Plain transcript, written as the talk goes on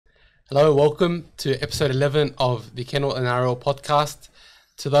Hello, welcome to episode 11 of the Kennel NRL podcast.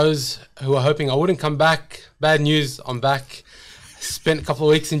 To those who are hoping I wouldn't come back, bad news, I'm back. Spent a couple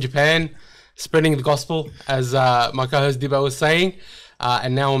of weeks in Japan spreading the gospel, as my co-host Dibbo was saying,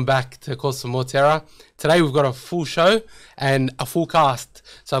 and now I'm back to cause some more terror. Today we've got a full show and a full cast.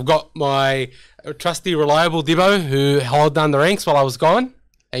 So I've got my trusty, reliable Dibbo who held down the ranks while I was gone.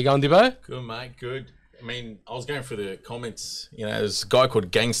 How you going, Dibbo? Good, mate, good. I mean, I was going through the comments, there's a guy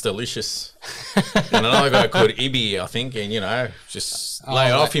called Gangsterlicious and another guy called Ibby, I think, and, just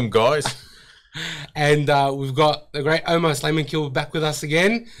lay off him, guys. And we've got the great Omar Slaimankhel back with us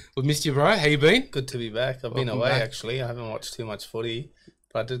again. We've missed you, bro. How you been? Good to be back. I've been away, actually. I haven't watched too much footy,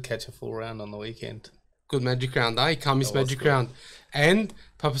 but I did catch a full round on the weekend. Good Magic Round, eh? Can't miss Magic Round. And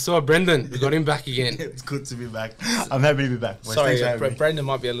Papasua Brendan, we got him back again. It's good to be back. I'm happy to be back. Boys. Sorry, Brendan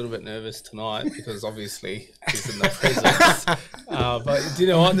might be a little bit nervous tonight because obviously he's in the presence. But you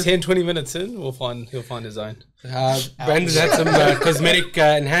know what? 10-20 minutes in, he'll find his own. Brendan had some cosmetic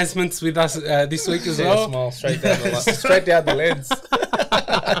enhancements with us this week as well. Smile straight down the lens.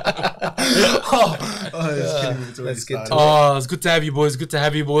 It's good to have you, boys. Good to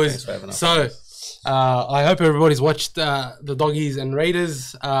have you, boys. Thanks for having us. So, I hope everybody's watched the Doggies and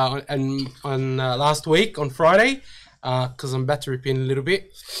Raiders on last week on Friday, because I'm about to rip in a little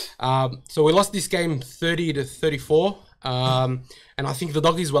bit. So we lost this game 30-34, and I think the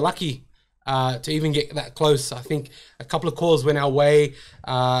Doggies were lucky to even get that close. I think a couple of calls went our way.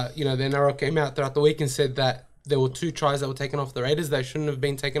 The NRL came out throughout the week and said that there were 2 tries that were taken off the Raiders. They shouldn't have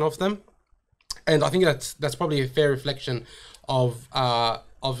been taken off them, and I think that's probably a fair reflection of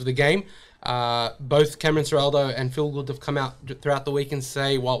the game. Both Cameron Ciraldo and Phil Gould have come out throughout the week and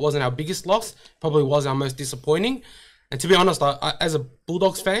say, while it wasn't our biggest loss, probably was our most disappointing. And to be honest, I as a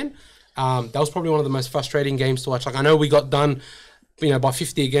Bulldogs fan, that was probably one of the most frustrating games to watch. Like, I know we got done, by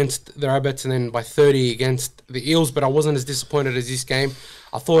 50 against the Rabbits and then by 30 against the Eels, but I wasn't as disappointed as this game.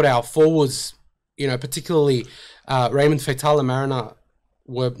 I thought our forwards, particularly Raymond Faitala Mariner,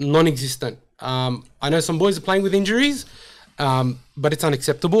 were non-existent. I know some boys are playing with injuries, but it's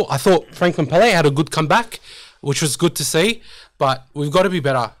unacceptable. I thought Franklin Pele had a good comeback, which was good to see, but we've got to be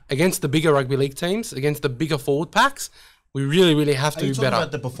better against the bigger rugby league teams, against the bigger forward packs. We really, really have to be better.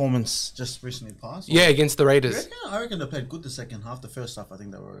 About the performance just recently passed? Yeah, against the Raiders. I reckon they played good the second half. The first half, I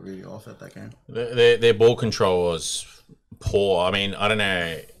think they were really off at that game. Their ball control was poor. I mean, I don't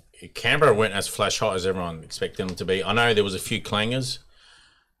know. Canberra went as flash hot as everyone expected them to be. I know there was a few clangers,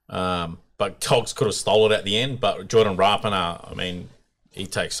 but Togs could have stole it at the end. But Jordan Rapana, I mean, he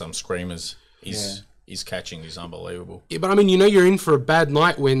takes some screamers. His catching is unbelievable. Yeah, but I mean, you're in for a bad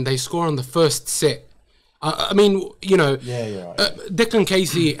night when they score on the first set. Yeah, you're right. Declan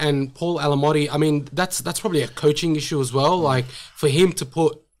Casey and Paul Alamotti, I mean, that's probably a coaching issue as well. Like, for him to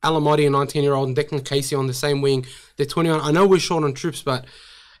put Alamotti, a 19-year-old, and Declan Casey on the same wing, they're 21. I know we're short on troops, but,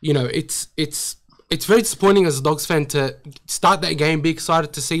 it's very disappointing as a Dogs fan to start that game, be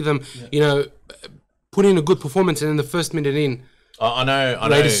excited to see them, put in a good performance, and then the first minute in, I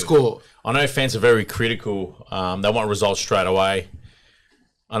know. Score. I know fans are very critical. They want results straight away.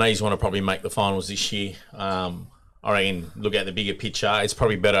 I know you want to probably make the finals this year. I reckon, look at the bigger picture. It's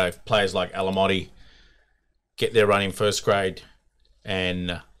probably better if players like Alamotti get their run in first grade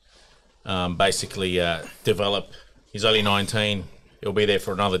and basically develop. He's only 19. He'll be there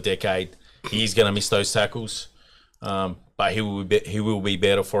for another decade. He's going to miss those tackles, but he will be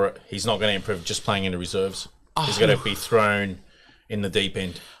better for it. He's not going to improve just playing in the reserves. He's going to be thrown in the deep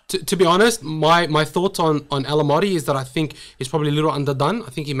end. To be honest, my thoughts on Alamotti is that I think he's probably a little underdone.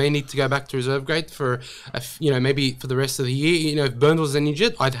 I think he may need to go back to reserve grade for, maybe for the rest of the year. If Burns was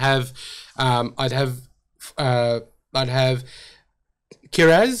injured, I'd have Kiraz,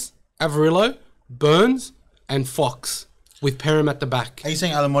 Avarillo, Burns, and Fox with Perham at the back. Are you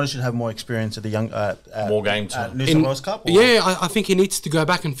saying Alamotti should have more experience at the young more game time New South Wales Cup? Or? Yeah, I think he needs to go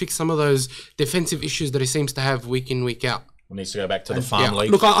back and fix some of those defensive issues that he seems to have week in, week out. He needs to go back to the farm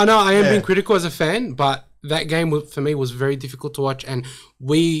league. Look, I know I am being critical as a fan, but that game for me was very difficult to watch, and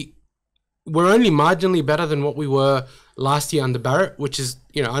we're only marginally better than what we were last year under Barrett, which is,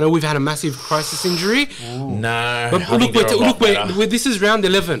 I know we've had a massive crisis injury. Ooh. No, but this is round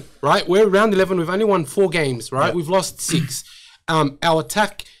 11, right? We're round 11. We've only won 4 games, right? Yep. We've lost 6. Our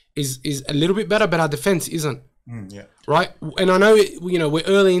attack is a little bit better, but our defense isn't. Right? And I know, we're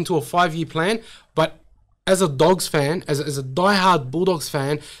early into a 5-year plan, but as a Dogs fan, as a diehard Bulldogs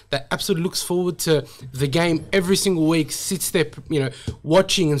fan that absolutely looks forward to the game every single week, sits there,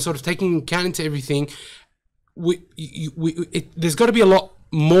 watching and sort of taking account into everything, there's got to be a lot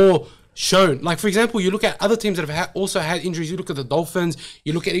more shown. Like, for example, you look at other teams that have also had injuries. You look at the Dolphins.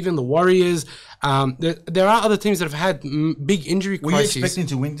 You look at even the Warriors. There are other teams that have had big injury Were you crises. expecting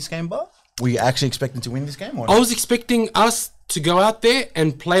to win this game, Bar? Were you actually expecting to win this game? Or I was expecting us to go out there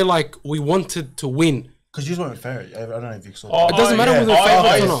and play like we wanted to win. Because you just weren't fair. I don't know if you saw. It doesn't matter whether they're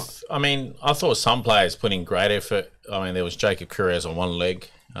favourites or not. I mean, I thought some players put in great effort. I mean, there was Jacob Couriers on one leg.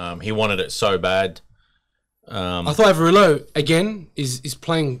 He wanted it so bad. I thought Averillo, again, is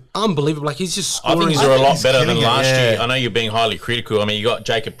playing unbelievable. Like, he's just I scoring. think he's a lot better than killing it, last year. yeah. I know you're being highly critical. I mean, you got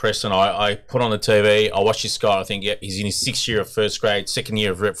Jacob Preston. I put on the TV. I watched this guy. I think he's in his 6th year of first grade, 2nd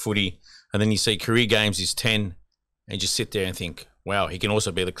year of rep footy. And then you see career games is 10. And you just sit there and think, wow, he can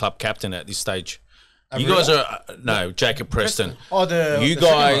also be the club captain at this stage. You guys are... No, Jacob Preston. Oh, You the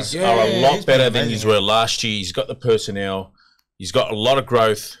guys second one. are a lot he's been better than amazing. you were last year. He's got the personnel. He's got a lot of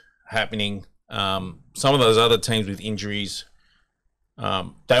growth happening. Some of those other teams with injuries,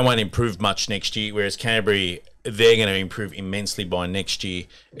 they won't improve much next year, whereas Canterbury, they're going to improve immensely by next year.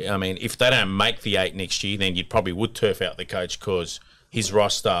 I mean, if they don't make the 8 next year, then you probably would turf out the coach because his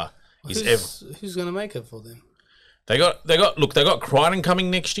roster is... Who's going to make it for them? They got Crichton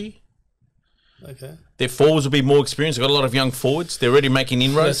coming next year. Okay. Their forwards will be more experienced. They've got a lot of young forwards. They're already making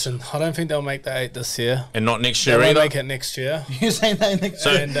inroads. Listen, I don't think they'll make the 8 this year. And not next They year won't either. make it next year. You're saying that next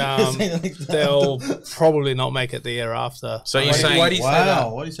year. And they'll probably not make it the year after. So you're Why saying do you say that?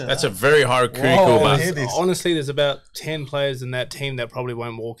 Wow, what do you say? that's a very high critical Whoa, but hear this. Honestly, there's about 10 players in that team that probably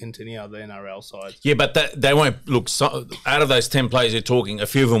won't walk into any other NRL side. Yeah, but they won't look. Out of those 10 players you're talking, a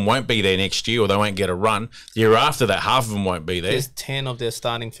few of them won't be there next year, or they won't get a run. The year after that, half of them won't be there. There's 10 of their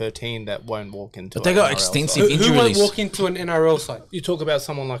starting 13 that won't walk into. But they an got NRL extensive side. Who injury won't list. walk into an NRL side? You talk about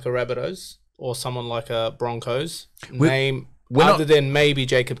someone like a Rabbitohs or someone like a Broncos. we're Other than maybe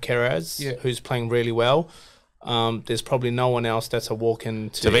Jacob Keraz, Yeah. who's playing really well. There's probably no one else that's a walk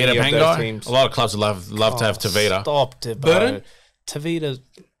into Tavita any of those Pangai. teams. A lot of clubs would love to have Tavita. Stop, Dibbo. Burden? Tavita.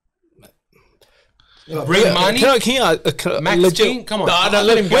 Bring money? Max legit? King? Come on. No,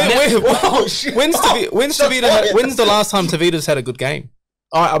 let him go. When's the last time Tavita's had a good game?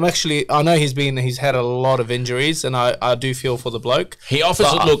 I know he's had a lot of injuries, and I do feel for the bloke. He offers.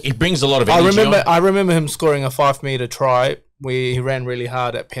 But Look, he brings a lot of energy. I remember him scoring a 5-meter try where he ran really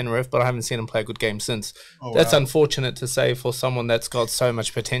hard at Penrith, but I haven't seen him play a good game since. That's unfortunate to say for someone that's got so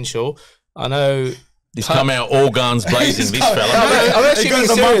much potential. I know. He's come out all guns blazing. This fella. I'm actually being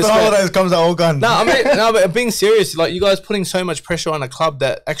goes a month serious. of man. holidays, comes out all gun. But being serious, like, you guys putting so much pressure on a club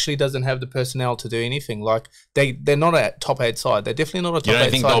that actually doesn't have the personnel to do anything. Like, they're not a top 8 side. They're definitely not a top 8 You side.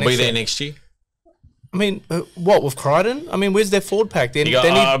 don't think they'll be next there year. next year? I mean, what with Crichton? I mean, where's their forward pack? Then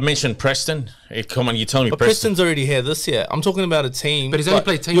I mentioned Preston. Come on, you tell me but Preston. Preston's already here this year. I'm talking about a team. But he's only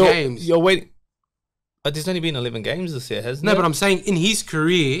played 10 you're- games. You're waiting. There's only been 11 games this year, hasn't No, there? but I'm saying in his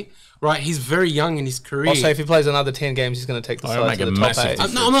career, right, he's very young in his career. I'll say if he plays another 10 games, he's going to take the I'll side make to a the top massive 8.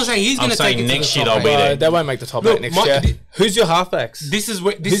 difference. No, I'm not saying he's I'm going to take saying it to next the year top they'll be eight. there. They won't make the top Look, 8 next my- year. Who's your halfbacks? This is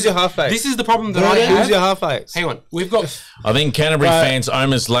where Who's your halfback? This is the problem that I Who's have. your halfbacks? Hang on, we've got I think Canterbury fans,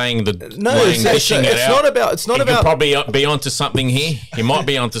 Omer's laying it's dishing it out. not about. It's not He could about. probably be onto something here. He might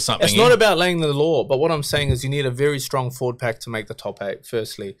be onto something. It's not about laying the law. But what I'm saying is, you need a very strong forward pack to make the top 8.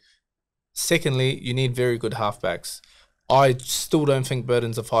 Firstly, secondly, you need very good halfbacks. I still don't think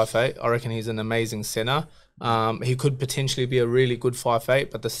Burden's a 5'8". I reckon he's an amazing centre. He could potentially be a really good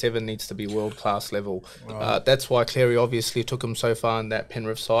 5'8", but the 7 needs to be world-class level. That's why Cleary obviously took him so far in that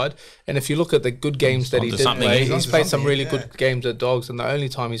Penrith side. And if you look at the good games that he onto did something, play, he's he's onto played some something, really yeah. good games at Dogs, and the only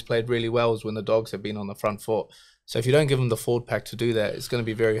time he's played really well is when the Dogs have been on the front foot. So if you don't give him the forward pack to do that, it's going to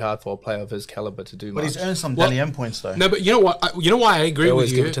be very hard for a player of his caliber to do But much. he's earned some Dally M points though. no, but you know what? You know why I agree They with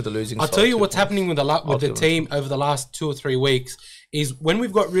always you. give it to the losing I'll side tell you too. what's happening with the I'll the give it. team over the last 2 or 3 weeks is when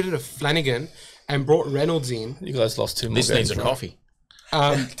we've got rid of Flanagan and brought Reynolds in. You guys lost 2 more This games, needs a right? coffee.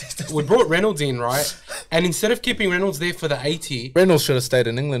 We brought Reynolds in, right? And instead of keeping Reynolds there for the 80, Reynolds should have stayed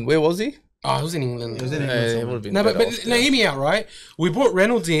in England. Where was he? he was in England. He would have been No, but better off now there. hear me out, right? We brought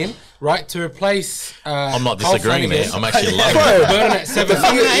Reynolds in, right, to replace. I'm not Carl disagreeing there. Flanagan. I'm actually loving it. Burden at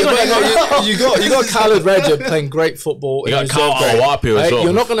 7. You got Khaled Rajab playing great football. You in got reserve Carl grade. Awapu as well.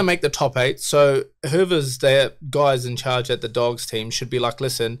 You're not going to make the top 8. So whoever's the guys in charge at the Dogs team should be like,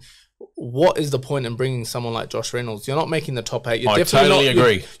 listen, what is the point in bringing someone like Josh Reynolds? You're not making the top 8. You're I definitely totally not,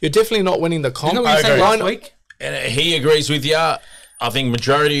 agree. You're definitely not winning the comp. You know what you said last week? And he agrees with you. I think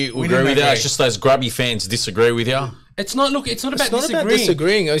majority will agree didn't with you. agree. It's just those grubby fans disagree with you. It's not. Look, it's not about It's not disagreeing. about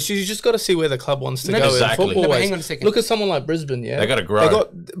disagreeing. You just got to see where the club wants to No, go exactly. in football. No, but ways. hang on a second. Look at someone like Brisbane. Yeah, They gotta grow.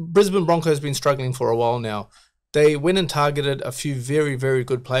 Brisbane Broncos been struggling for a while now. They went and targeted a few very, very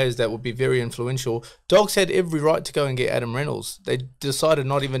good players that would be very influential. Dogs had every right to go and get Adam Reynolds. They decided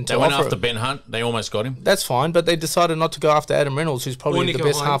not even to They went offer after it. Ben Hunt. They almost got him. That's fine, but they decided not to go after Adam Reynolds, who's probably the Nico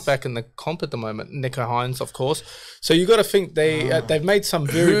best Hines. halfback in the comp at the moment. Nico Hines, of course. So you got to think they've made some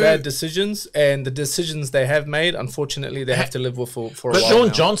very bad decisions, and the decisions they have made, unfortunately, they have to live with for a But while Sean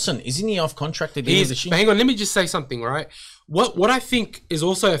now. Johnson, isn't he off contract at the end of this But year? hang on, let me just say something, right? What I think is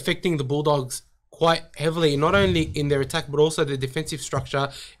also affecting the Bulldogs quite heavily, not only in their attack but also the defensive structure,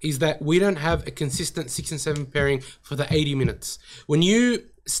 is that we don't have a consistent 6 and 7 pairing for the 80 minutes. When you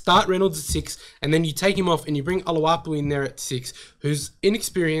start Reynolds at 6 and then you take him off and you bring Oluwapu in there at 6, who's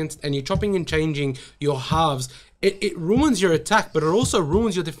inexperienced, and you're chopping and changing your halves, it ruins your attack, but it also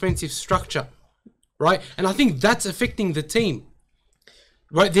ruins your defensive structure, right? And I think that's affecting the team.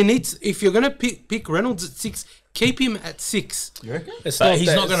 Right, if you're gonna pick Reynolds at 6, keep him at 6. You reckon? It's But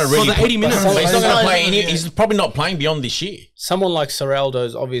he's not going to really the 80 minutes. But he's not going to play Yeah. any. He's probably not playing beyond this year. Someone like Seraldo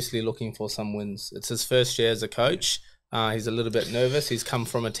is obviously looking for some wins. It's his first year as a coach. He's a little bit nervous. He's come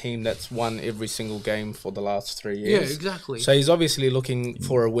from a team that's won every single game for the last 3 Yeah, years. exactly. So he's obviously looking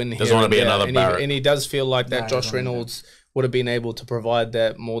for a win here. Doesn't want to and be there. another and Barrett. and he does feel like that No, Josh he doesn't. Reynolds would have been able to provide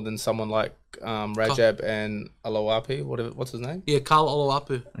that more than someone like Rajab and Aloapi. What's his name? Yeah, Carl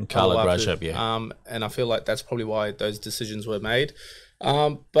Oluwapu. And Carla Aloapu. Rajab, yeah. And I feel like that's probably why those decisions were made.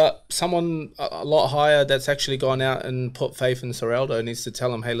 But someone a lot higher that's actually gone out and put faith in Seraldo needs to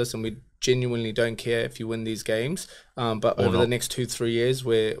tell him, hey, listen, we genuinely don't care if you win these games, but over the not. next 2-3 years,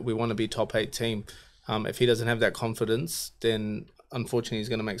 we want to be top 8 team. If he doesn't have that confidence, then unfortunately he's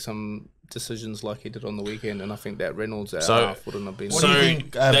going to make some decisions like he did on the weekend, and I think that Reynolds at So- half wouldn't have been. What do So you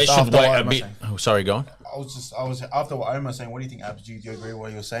think, they should after wait what a Omar bit. saying? Oh, sorry, go on. I was after what Omar was saying. What do you think, Abs? Do you agree with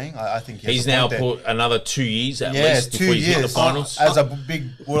what you're saying? I think he has He's a now point there. put another 2 years at Yeah, least 2 before he's hit the years. finals. As a big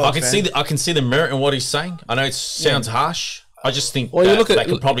I Bulldogs can fan, see I can see the merit in what he's saying. I know it sounds harsh. I just think Well, you that look at- they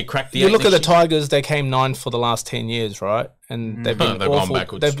could probably crack the. You 8 look at the next year. Tigers; they came 9th for the last 10 years, right? And they've been They've gone awful.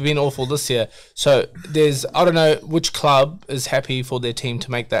 backwards. They've been awful this year. So I don't know which club is happy for their team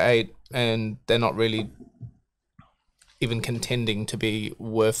to make the 8, and they're not really even contending to be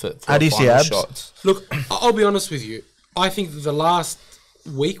worth it for How do you see final Abs? shots. Look, I'll be honest with you. I think that the last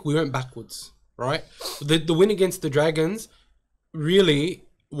week we went backwards, right? The win against the Dragons really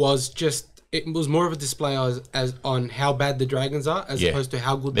was just, it was more of a display as on how bad the Dragons are as Yeah. opposed to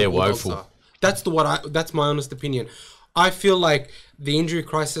how good They're the Bulldogs woeful. are. That's my honest opinion. I feel like the injury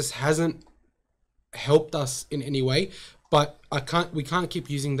crisis hasn't helped us in any way, but we can't keep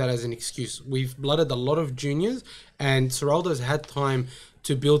using that as an excuse. We've blooded a lot of juniors, and Seraldo's had time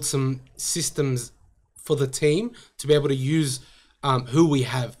to build some systems for the team to be able to use who we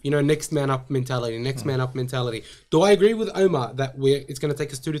have. You know, next man up mentality, next man up mentality. Do I agree with Omar that it's going to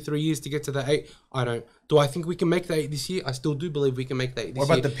take us 2 to 3 years to get to the 8? I don't. Do I think we can make the 8 this year? I still do believe we can make the 8 this what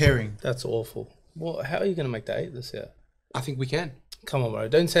about year. the pairing? That's awful. Well, how are you going to make the 8 this year? I think we can. Come on, bro.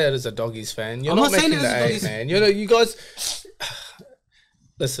 Don't say it as a Doggies fan. You're I'm not not saying making it the as a 8, Doggies- man. You know, you guys...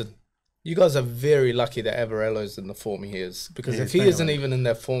 Listen, you guys are very lucky that Avarello's in the form he is. Because Yeah, if he's he playing isn't well. even in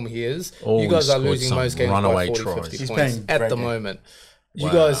that form he is, Oh, you guys he are scored losing some most games by runaway 40, tries. 50 He's points playing at great the game. moment. You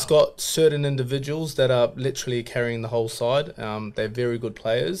Wow. guys got certain individuals that are literally carrying the whole side. They're very good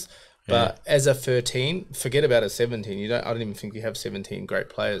players. But as a 13, forget about a 17. I don't even think you have 17 great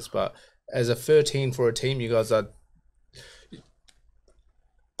players. But as a 13 for a team, you guys are...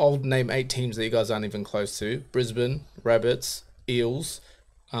 I'll name 8 teams that you guys aren't even close to. Brisbane, Rabbits, Eels,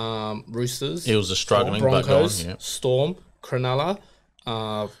 Roosters. Eels are struggling, but go on, Broncos, yeah. Storm, Cronulla.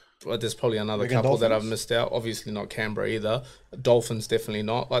 Well, there's probably another Reckon couple that I've Dolphins? missed out. Obviously not Canberra either. Dolphins definitely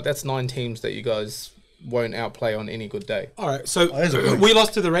not. Like, that's 9 teams that you guys won't outplay on any good day. All right, so that's a good- we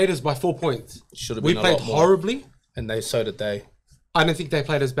lost to the Raiders by 4 points. Should have We been a played lot more. horribly. And so did they. I don't think they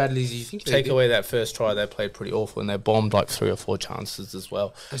played as badly as you think they Take did. away that first try, they played pretty awful, and they bombed like 3 or 4 chances as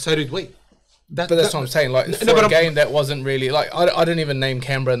well. And so did we. But that's what I'm saying. Like, for but a I'm- game that wasn't really like, I didn't even name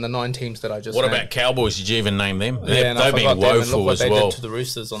Canberra and the 9 teams that I just What named. about Cowboys? Did you even name them? Yeah, and I They've forgot been them, and look woeful what as they well. did to the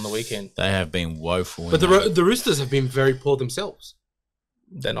Roosters on the weekend. They have been woeful. But the Roosters have been very poor themselves.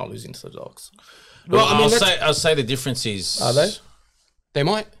 They're not losing to the Dogs. well, I mean, I'll say the difference is. Are they? They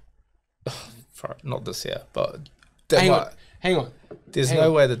might. Not this year, but they Hang might. on. Hang on. There's hang no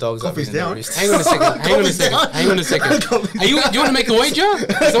on. way the Dogs are Coffee's winning the down. Roosters. Hang on a second. Hang on a second. Hang on a second. Do you want to make a wager? Is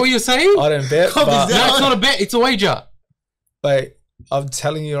that what you're saying? I don't bet, but, Coffee's No, down. it's not a bet. It's a wager. but I'm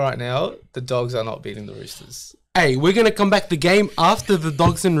telling you right now, the Dogs are not beating the Roosters. Hey, we're going to come back the game after the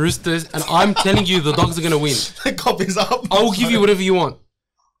Dogs and Roosters, and I'm telling you the Dogs are going to win. The coffee's up. I'll give you whatever you want.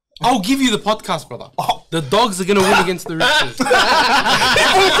 I'll give you the podcast, brother. The Dogs are going to win against the Roosters.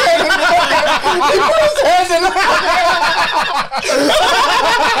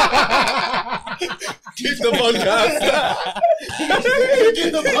 the podcast.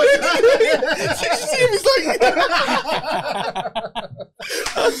 Get the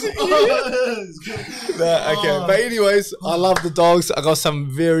Okay, but anyways, I love the Dogs. I got some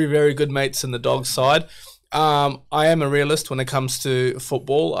very, very good mates in the Dogs side. I am a realist when it comes to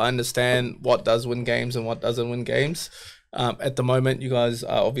football. I understand what does win games and what doesn't win games. At the moment, you guys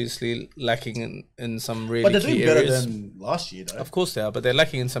are obviously lacking in some really But they're key doing better areas. than last year, though. Of course they are, but they're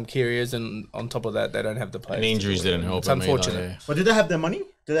lacking in some key areas, and on top of that, they don't have the players. And injuries didn't help. It's unfortunate. But did they have their money?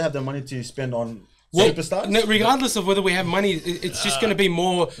 Did they have their money to spend on superstars? No, regardless of whether we have money, it's just going to be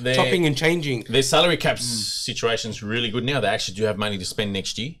more chopping and changing. Their salary cap situation is really good now. They actually do have money to spend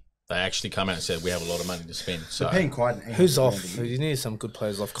next year. They actually come out and said we have a lot of money to spend. So They're paying quite an Who's off? You need some good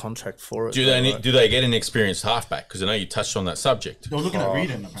players off contract for it. do they get an experienced halfback? Because I know you touched on that subject. They were looking at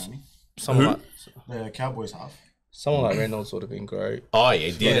Reedon, apparently. Someone like, The Cowboys half. someone like Reynolds would have been great. Oh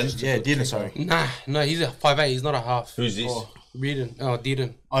yeah, didn't. Yeah, Dearden, sorry. No, he's a 5'8". He's not a half. Who's this? Reedon. Oh,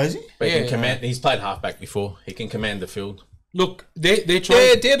 Dearden. Oh, is he? But he Yeah. can command. He's played halfback before. He can command the field. Look, they're Yeah,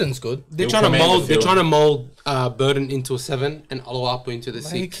 trying. Dearden's good. They're He'll trying to command the mold. They're field. trying to mold Burden into a 7 and Aloapu into the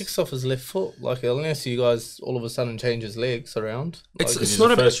Man, he 6. kicks off his left foot. Like, unless you guys all of a sudden change his legs around. It's- Like, He's not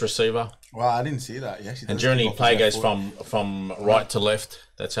the a bit- first receiver. Wow, I didn't see that. He actually And does generally, kick off play his goes left foot. from right to left.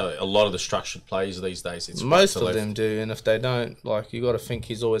 That's how a lot of the structured plays these days. It's most right to of left. them do, and if they don't, like, you got to think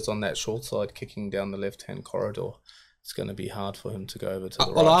he's always on that short side kicking down the left-hand corridor. It's going to be hard for him to go over to the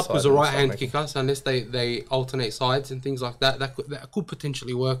right side. Olapu's a and right start hand making- kicker, so unless they alternate sides and things like that, that could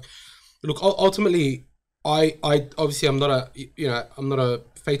potentially work. Look, ultimately, I obviously I'm not a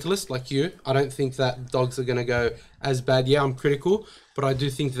fatalist like you. I don't think that Dogs are going to go as bad. Yeah, I'm critical, but I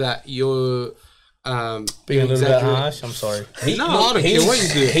do think that you're Being a little bit harsh, I'm sorry. No, I don't care what you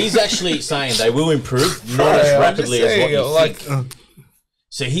do. He's actually saying they will improve, not as rapidly as what you think.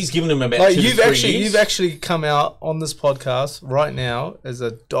 So he's giving them about Like 2 to 3 years. you've actually come out on this podcast right now as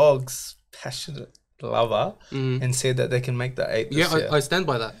a Dogs passionate lover and said that they can make the 8 this Yeah, year. I stand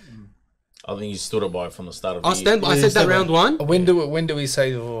by that. I think he stood up by it from the start of the I year. stand. I said that round 1, When do we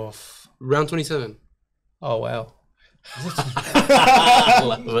say? Oh, round 27. oh wow! I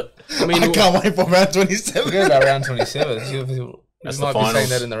love it. I mean, I can't wait for round 27. Forget about round 27. You That's the might be saying finals.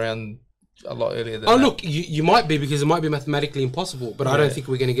 that in the round a lot earlier than oh that. look, you might be because it might be mathematically impossible, but I don't think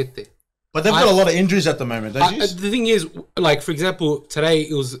we're going to get there. But they've got a lot of injuries at the moment, don't you? The thing is, like for example, today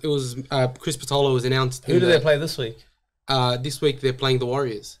it was Chris Patolo was announced. Who do they play this week? This week they're playing the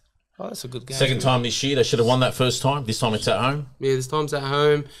Warriors. Oh, that's a good game. Second time this year, they should have won that first time. This time it's at home. Yeah, this time's at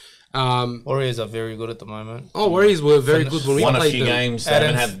home. Warriors are very good at the moment. Warriors were very good when we Won a played few them. games. They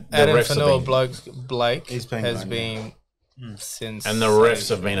haven't had the Adam refs have been, Blake He's playing has great, been since and the refs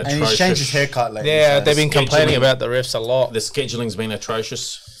have been And he's changed his atrocious. haircut lately. Yeah, so they've been complaining scheduling. about the refs a lot. The scheduling's been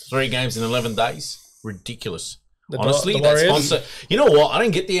atrocious. 3 games in 11 days. Ridiculous. The Honestly, the that's Warriors? sponsor. You know what? I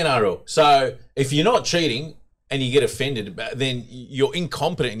don't get the NRL. So if you're not cheating and you get offended, then you're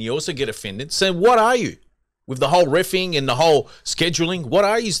incompetent and you also get offended. So what are you? With the whole reffing and the whole scheduling, what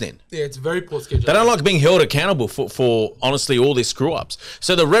are you then? Yeah, it's very poor schedule. They don't like being held accountable for honestly all their screw ups.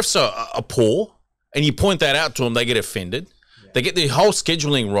 So the refs are poor, and you point that out to them, they get offended. Yeah. They get the whole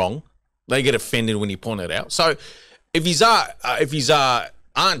scheduling wrong. They get offended when you point it out. So if he's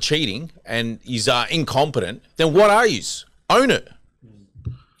aren't cheating and he's incompetent, then what are you? Own it.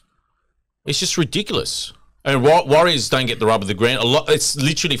 It's just ridiculous. And Warriors don't get the rub of the green. It's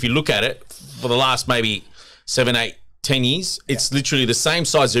literally, if you look at it, for the last maybe 7, 8, 10 years, it's literally the same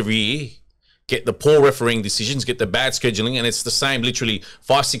size every year. Get the poor refereeing decisions, get the bad scheduling, and it's the same literally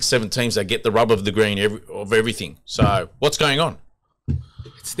 5, 6, 7 teams that get the rub of the green of everything. So what's going on?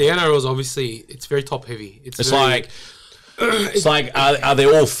 It's the NRL's obviously, it's very top heavy. It's like are they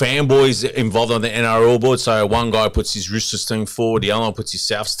all fanboys involved on the NRL board? So one guy puts his Roosters team forward, the other one puts his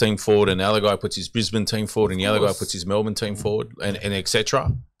Souths team forward, and the other guy puts his Brisbane team forward, and the other guy puts his Melbourne team forward, and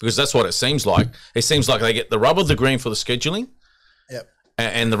etc. Because that's what it seems like. It seems like they get the rub of the green for the scheduling, Yep.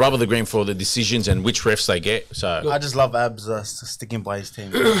 and the rub of the green for the decisions and which refs they get. So I just love Abs sticking by his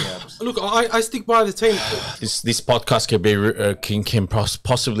team. look, I stick by the team. this podcast could be can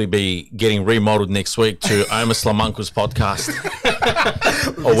possibly be getting remodeled next week to Omar Slaimankhel's podcast,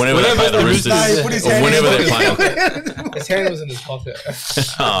 or whenever they play the Roosters, or whenever they're playing. His hand was in his pocket.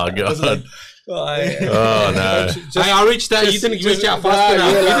 Oh god. Oh no! I reached out. You didn't reach out fast enough.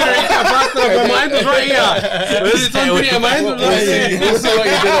 You didn't reach out fast enough. My mind was right here. My mind was right here. You see what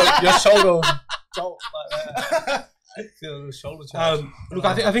you did? Your shoulder jolt like that. I feel the shoulder change. Look,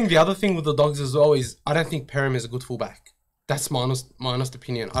 I think the other thing with the Dogs as well is I don't think Perham is a good fullback. That's my honest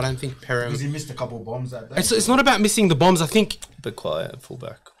opinion. I don't think Perham. Because he missed a couple of bombs that day. It's not about missing the bombs. I think Bit quiet,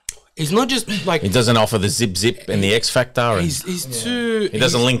 fullback. He's not just like He doesn't offer the zip and the X factor. And he's too. he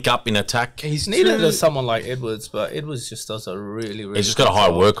doesn't link up in attack. He's Neither too, does someone like Edwards, but Edwards just does a really He's just got a high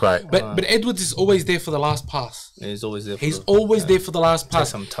work rate. But Edwards is always there for the last pass. He's always there. For He's always there for the last Takes pass.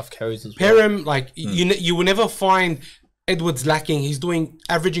 some tough carries as well. Pair him like you will never find Edwards lacking. He's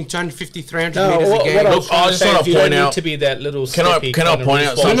averaging 250, 300 meters a game. Look, I just want to point out. To be that little. Can I point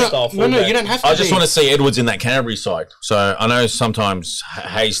out something? No, you don't have to. I just want to see Edwards in that Canterbury side. So I know sometimes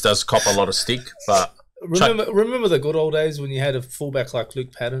Hayes does cop a lot of stick, but Remember the good old days when you had a fullback like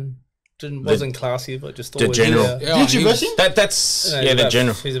Luke Patton? Wasn't classy, but just the always general. there. Yeah, Did you verse him? That's He's the about-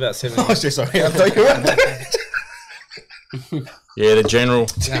 general. He's about 70. Oh, shit, sorry. I thought you were Yeah, the general.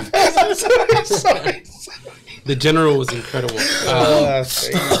 The general was incredible.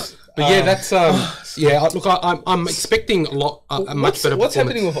 But yeah, that's yeah. Look, I'm expecting a much better. What's performance.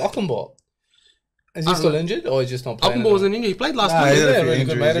 happening with Ockenbot? Is he still injured or is he just not playing? Ockenball was an injury. He played last Nah, week. he's had a Yeah, few really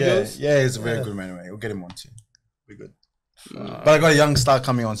good mate of injuries, yours. yeah, he's a very good man. We'll get him on soon. Be good. But I got a young star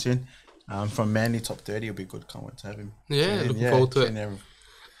coming on soon. From Manly, top 30. It'll be good. Can't wait to have him. Yeah, looking forward to it.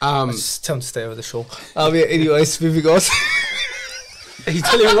 Just tell him to stay over the shore. Yeah, anyways, moving on. He's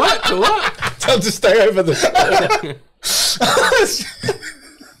telling you what? To what? Tell him to stay over the shore.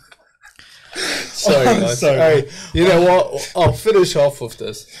 Sorry, guys. Sorry. Hey, you know what? I'll finish off with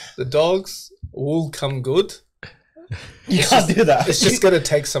this. The Dogs will come good. You can't do that. It's just going to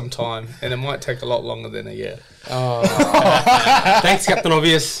take some time, and it might take a lot longer than a year. Thanks, Captain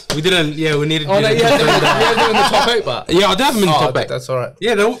Obvious. We didn't. Yeah, we needed. Oh, no, you had them in the top 8, but... Yeah, I do have them in the top eight. That's all right.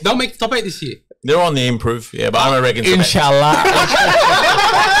 Yeah, they'll make the top 8 this year. They're on the improve. Yeah, but I reckon. Inshallah.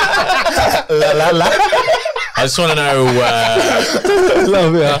 La la la. I just want to know.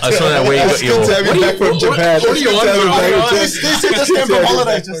 Love it. I just want to know where you got your. Good to have you back from Japan. what are you on about? This just came from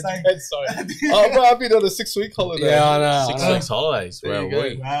holiday. Just saying. Bro, I've been on a 6-week holiday. Yeah, I know. 6 weeks holidays. Where There are you go.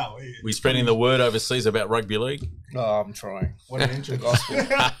 we? Wow. We spreading the word overseas about rugby league. Oh, I'm trying. What an intro.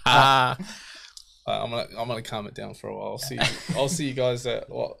 I'm gonna calm it down for a while. I'll see you guys at.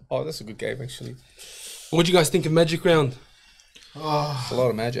 Oh, that's a good game actually. What do you guys think of Magic Round? It's a lot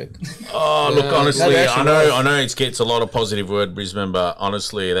of magic. Oh, look, honestly, that actually I know it gets a lot of positive word, Brisbane, but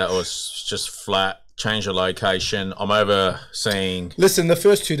honestly, that was just flat. Change of location. I'm overseeing. Listen, the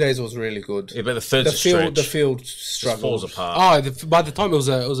first 2 days was really good. Yeah, but the third The field just falls struggled. apart. By the time it was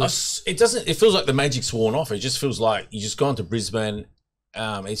a It doesn't. It feels like the magic's worn off. It just feels like you just gone to Brisbane.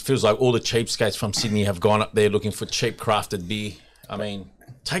 It feels like all the cheapskates from Sydney have gone up there looking for cheap crafted beer. I mean,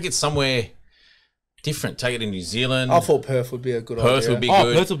 take it somewhere different. Take it in New Zealand. I thought Perth would be a good idea. Perth would be Oh,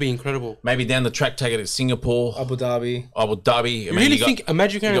 good. Perth will be incredible. Maybe down the track, take it to Singapore, Abu Dhabi. Abu Dhabi. You really think a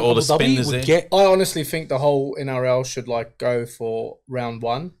Magic Round got all Abu the Dhabi spenders would there. get? I honestly think the whole NRL should like go for round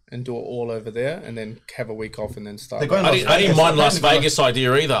 1 and do it all over there, and then have a week off and then start. They're going I didn't mind Las Vegas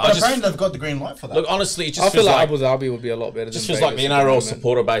idea either. I But just apparently they've got the green light for that. look honestly, it just I feel feels like like Abu Dhabi would be a lot better. just than feels like the Vegas at NRL moment.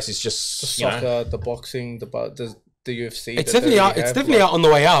 supporter base is just you know. Soccer, the boxing, the UFC. It's that definitely they out. already It's have, definitely like- out on the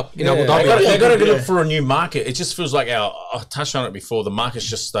way up in Abu Yeah. Dhabi. They got to Yeah. look for a new market. It just feels like I touched on it before. The market's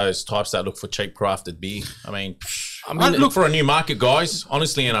just those types that look for cheap crafted beer. I mean, look for a new market, guys.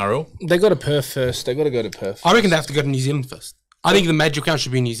 Honestly, NRL. They got to Perth first. They got to go to Perth. I reckon they have to go to New Zealand first. I think the Magic Round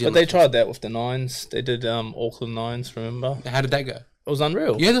should be in New But Zealand. they tried that with the Nines. They did Auckland Nines. Remember? How did that go? It was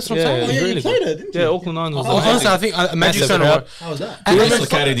unreal. Yeah, that's what I'm saying. it was Yeah, really played good. it, didn't you? Yeah, Auckland Nines was Honestly, I think a Magic Massive Round. crowd. How was that? He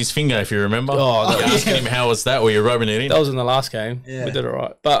dislocated his finger, if you remember. Oh, that You're asking him how was that? Were you rubbing it in? That was in the last game. Yeah. We did it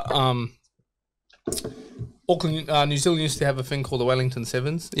right. But Auckland, New Zealand used to have a thing called the Wellington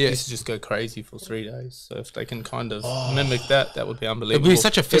Sevens. Yeah. It used to just go crazy for 3 days. So if they can kind of mimic that, that would be It'd unbelievable. be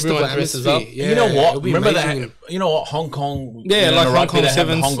such a festival Everyone dresses atmosphere. up. Yeah, You know what? it'll be Remember amazing. that? You know what? Hong Kong. Yeah, you know, like the Hong rugby, Kong they have the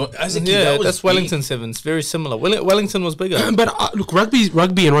Sevens. Hong Kong- As a kid, Yeah, that was that's big. Wellington Sevens. Very similar. Wellington was bigger. But look, rugby and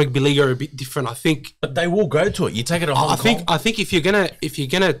rugby league are a bit different. I think. But they will go to it. You take it to Hong Kong. I think if you're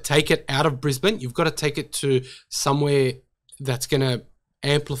gonna take it out of Brisbane, you've got to take it to somewhere that's gonna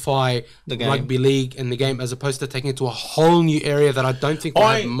amplify The game. rugby league and the game, as opposed to taking it to a whole new area that I don't think will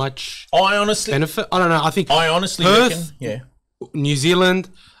have much I honestly, benefit. I don't know. I think I honestly Perth, reckon, yeah. New Zealand,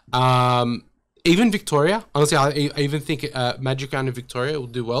 even Victoria. Honestly, I even think Magic Round in Victoria will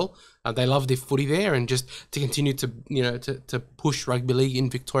do well. They love their footy there, and just to continue to to push rugby league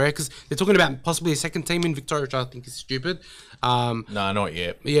in Victoria, because they're talking about possibly a second team in Victoria, which I think is stupid. No, not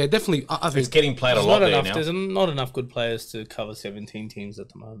yet. Yeah, definitely. I think It's getting played a There's lot not there enough. now. There's not enough good players to cover 17 teams at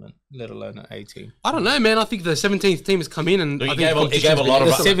the moment, let alone an 18. I don't know, man. I think the 17th team has come in, and Look, I he think gave a competition's lot been of-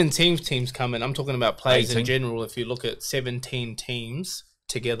 The excellent. 17 teams come in. I'm talking about players 18. in general. If you look at 17 teams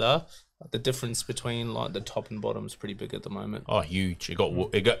together, The difference between like the top and bottom is pretty big at the moment. Oh, huge! It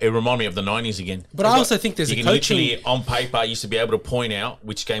reminded me of the '90s again. But I also think there's you a can coaching. literally on paper used to be able to point out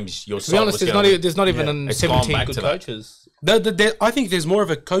which games your To be side honest, was there's not even It's gone 17 back good to that. coaches. I think there's more of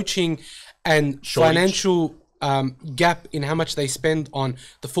a coaching and Shortage. financial gap in how much they spend on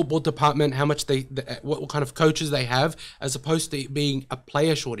the football department, how much what kind of coaches they have, as opposed to it being a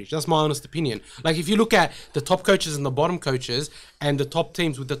player shortage. That's my honest opinion. Like if you look at the top coaches and the bottom coaches, and the top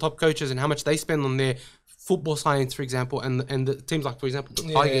teams with the top coaches and how much they spend on their football science, for example, and the teams like, for example,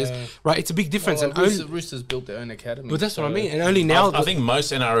 the Tigers, right? It's a big difference. Well, and Roosters built their own academy. but that's what I mean. And only now, I think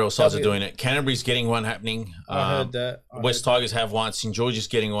most NRL sides are doing it. Canterbury's getting one happening. I heard that. West Tigers have one. St George's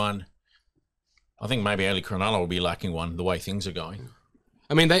getting one. I think maybe only Cronulla will be lacking one the way things are going.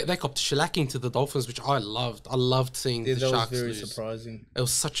 I mean, they copped shellacking to the Dolphins, which I loved. I loved seeing the that was Sharks very lose. surprising. It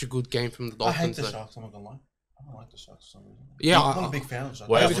was such a good game from the I hate Dolphins. the though. Sharks. I'm not gonna lie. I don't like the Sharks for some reason. Yeah, I'm not a big fan of the Sharks.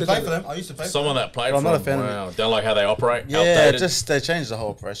 Well, I used to play for them. I used to play for Someone them. that played But I'm for not a them, fan of wow, don't like how they operate. Yeah, Outdated. just they changed the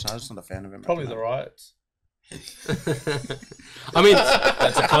whole operation. I'm just not a fan of him. Probably the riots. I mean,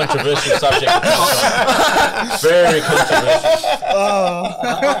 That's a controversial subject. Very controversial.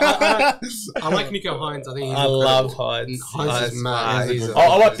 I like Nico Hines. I think he's I love incredible. Hines. Hines is mad.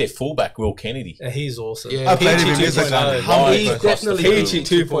 I like their fullback, Will Kennedy. He's awesome. Yeah, I played him in PG music. 2.0. He's definitely PG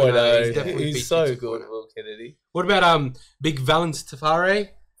 2.0. He's definitely He's PG so 2.0. good, Will Kennedy. What about Big Valence Tafare?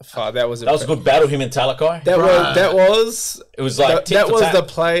 That was That was a good battle, him and Talakai. That was It was like tit that for was tat. the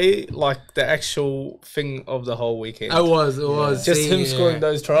play, like the actual thing of the whole weekend. It was. Just seeing, him scoring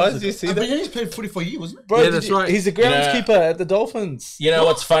those tries. You see But that? he's played footy for years, wasn't it? Bro, Yeah, did that's you- right. He's a groundskeeper at the Dolphins. You know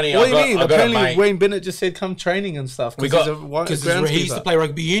what's funny? What do you mean? I got a Apparently, mate. Wayne Bennett just said come training and stuff. Because Because he used to play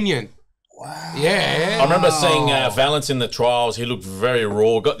rugby union. Wow. Yeah. I remember seeing Valence in the trials. He looked very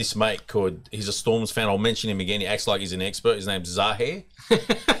raw. Got this mate called, he's a Storms fan. I'll mention him again. He acts like he's an expert. His name's Zahir.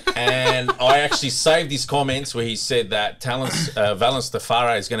 And I actually saved his comments where he said that Valence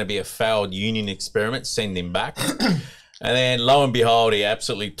Tafare is going to be a failed union experiment. Send him back. And then lo and behold, he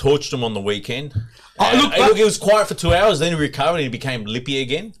absolutely torched him on the weekend. Look, he was quiet for 2 hours. Then he recovered and he became lippy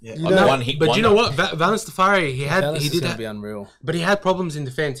again. Yeah. Like one hit But wonder. you know what? Valence Tafare, he did going to that, be unreal. but he had problems in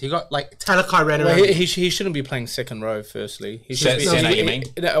defense. He got like Talakai ran Well, around. he shouldn't be playing second row. Firstly, he should be Centre, you mean?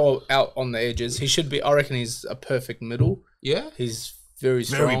 or out on the edges. He should be. I reckon he's a perfect middle. Yeah. He's very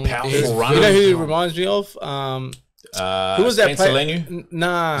strong. powerful He's- runner. You know who he reminds me of? Who was that Spencer player? Lenu?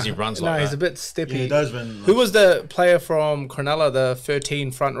 Nah, He runs no, like he's that. a bit steppy. Yeah, he does when. Who was the player from Cronulla, the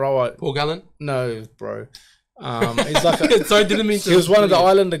 13 front rower? Paul Gallen. No, bro. He's like a, Sorry, didn't mean to. he was one of the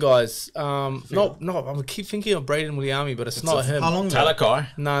Islander guys. No, I keep thinking of Braden Williami, but it's not him. How long? Talakai.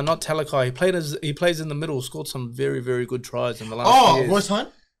 No, not Talakai. He plays in the middle. Scored some very, very good tries in the last Oh, few years. Royce Hunt?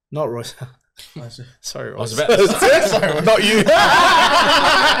 Not Royce. I see. Sorry, I was Royce. about to say, Sorry, not you.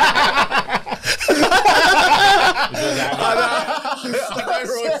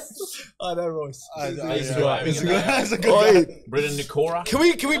 I know Royce. That's a good guy. Brendan Nikora. Can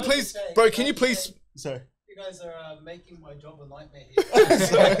we please, bro? Can you please? Sorry. You guys are making my job a nightmare here.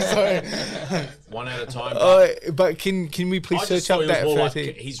 Sorry. One at a time. But can we please I search just thought up he was that more like,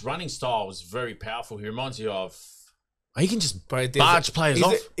 13? his running style was very powerful. He reminds you of. He can just Bro, barge players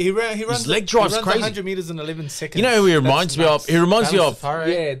off. He runs leg drive's crazy. 100 meters in 11 seconds. You know who he reminds me of? He reminds you of.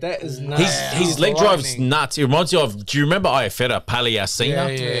 Yeah, that is nuts. His leg drive's lightning. nuts. He reminds you of. Do you remember Iafeta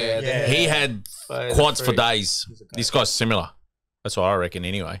Paliasina? Yeah. He had Bro, quads that's for freak. days. This guy's similar. That's what I reckon.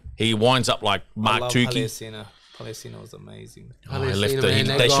 Anyway, he winds up like I Mark love Tukey. Paliasina. Paliasina was amazing. Oh, he Paliasina, left man,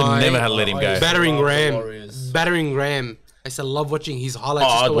 that they should guy. never have let him go. Battering Love the Ram. Warriors. Battering Ram. I used to love watching his highlights.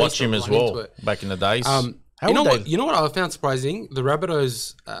 Oh, just I'd the way watch he him as run into well it. back in the days. You know what? You know what I found surprising? The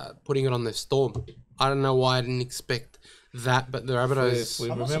Rabbitohs putting it on the Storm. I don't know why I didn't expect that, but the If Rabbitohs.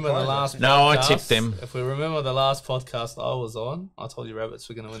 we I'm not remember the surprised, last No, I podcast- tipped them. If we remember the last podcast I was on, I told you Rabbits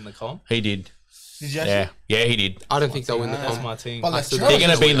were going to win the comp. He did. Did you actually? Yeah, he did. I don't think they'll win the That's comp. my team. But like, said They're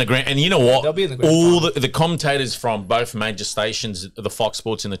going to be in the grand. And you know what? They'll be in the grand All final. the commentators from both major stations, the Fox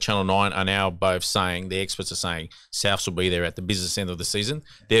Sports and the Channel 9, are now both saying, the experts are saying, Souths will be there at the business end of the season.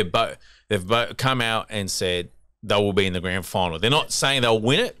 They've both come out and said they will be in the grand final. They're not saying they'll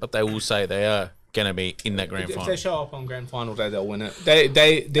win it, but they will say they are going to be in that grand If final. they show up on grand final day, they'll win it. There's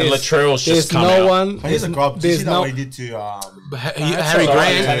Latrell's just there's come no out. one. But he's a grub. Did you There's see that no. what he did to But Harry all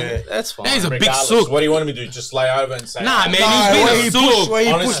right. Grant. That's fine. He's a big Regardless, sook. what do you want me to do? Just lay over and say, Nah, man, where he's he been a pushed, sook. where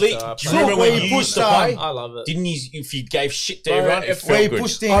he honestly, pushed, do you remember when you used to play? I love it. Didn't you, if you gave shit to Bro, everyone, it if where he felt good.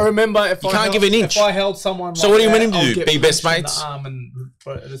 pushed in. I remember if I can't held, give an inch. If I held someone. So like what do you want that, him to I'll do? get Be best punched in mates? the arm and,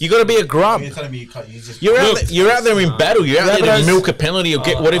 bro, it's- You got to be a grub. You're telling me you can't. You just. You're out there in battle. You're out there to Rabbitohs- milk a penalty or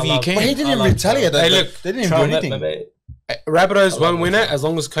get I whatever you love- can. But he didn't I even like retaliate. Hey, They look, didn't even do Try and anything. let- Rabbitohs won't win it as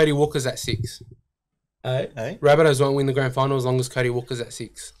long as Cody Walker's at 6. Hey? Rabbitohs won't win the grand final as long as Cody Walker's at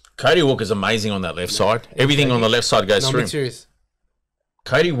 6. Cody Walker's amazing on that left side. Everything on the left side goes No, I'm through being him. serious.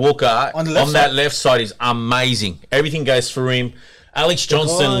 Cody Walker On the left on that side? left side is amazing. Everything goes through him. Alex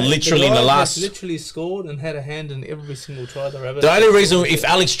Johnson, literally in the last. literally scored and had a hand in every single try the Rabbitohs. The only reason if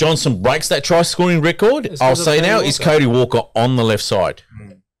Alex Johnson breaks that try scoring record, It's I'll because of say Cody now, is Walker. Cody Walker on the left side.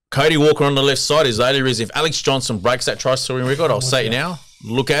 Cody Walker on the left side is the only reason. If Alex Johnson breaks that try scoring record, I'll say it now.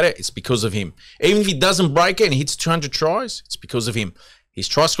 Look at it, it's because of him. Even if he doesn't break it and hits 200 tries, it's because of him. His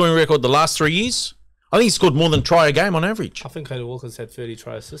try scoring record the last 3 years, I think he scored more than try a game on average. I think Cody Walker's had 30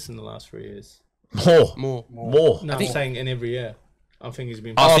 try assists in the last 3 years. More. No, I'm saying in every year. I think he's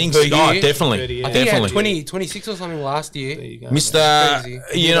been. I think per so. year? Definitely. 30, I think he had Definitely. 26 or something last year. There you go. Mr.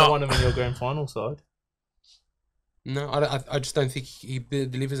 Crazy. You know, want him in your grand final side. No, I just don't think he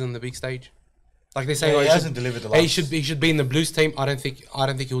delivers on the big stage. Like they say, Yeah, oh, he he hasn't delivered the last. he should be in the Blues team. I don't think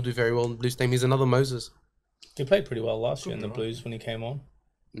he'll do very well in the Blues team. He's another Moses. He played pretty well last year in the Blues when he came on.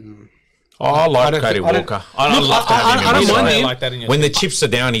 I I like don't Cody think- I don't- Walker. I Look, love to have him I in don't my mind side. him. like that in your When the team. chips are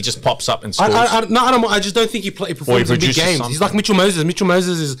down, he just pops up and scores. I just don't think he performs in big produces games. something. He's like Mitchell Moses. Mitchell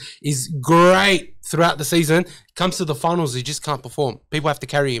Moses is great throughout the season. Comes to the finals, he just can't perform. People have to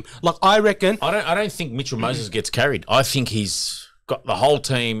carry him. Like I reckon. I don't think Mitchell Moses gets carried. I think he's got the whole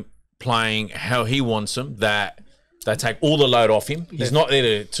team playing how he wants them, that they take all the load off him. He's not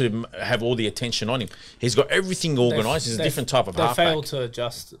there to have all the attention on him. He's got everything organised. He's a different type of They halfback. failed to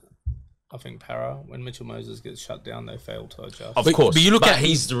adjust. I think Para, when Mitchell Moses gets shut down, they fail to adjust. Of But- course. but you look at-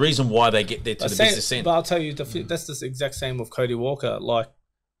 he's the reason why they get there to the business end. But I'll tell you, that's the exact same with Cody Walker. Like,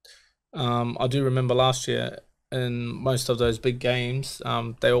 I do remember last year in most of those big games,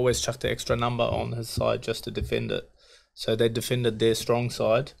 they always chucked the extra number on his side just to defend it. So they defended their strong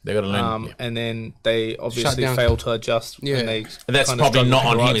side. They got to learn. Yeah. And then they obviously down. failed to adjust. Yeah. When they And that's kinda probably struggled not to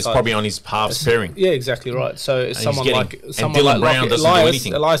on the him. right It's side. probably on his halves pairing. Yeah, exactly right. So someone getting- like and someone Dylan like Brown doesn't do Elias,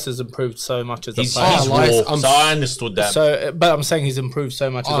 anything. Elias has improved so much as a He's player. Elias, raw. I'm So I understood that. So, but I'm saying he's improved so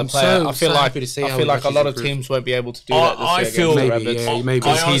much as I'm a player. so- I feel so like happy to see I how feel like much a he's lot of improved. teams won't be able to do that this I year feel- against the Maybe, Rabbits. yeah, maybe.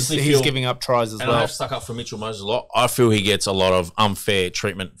 Because I honestly he's feel- giving up tries as and well. I've stuck up for Mitchell Moses a lot. I feel he gets a lot of unfair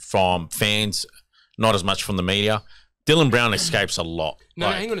treatment from fans, not as much from the media. Dylan Brown escapes a lot. No,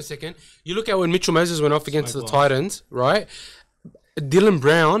 Like, hang on a second. You look at when Mitchell Moses went off against the Titans, right? Dylan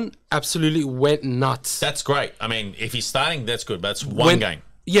Brown absolutely went nuts. that's great. I mean, if he's starting, that's good. But that's one game.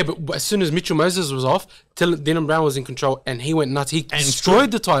 Yeah, but as soon as Mitchell Moses was off, Dylan Brown was in control, and he went nuts. He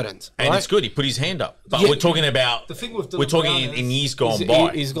destroyed the Titans. And right? it's good. He put his hand up. But Yeah. we're talking about The thing with Dylan we're talking Brown in is years gone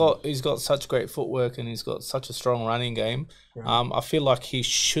He's- by. He's got such great footwork and he's got such a strong running game. I feel like he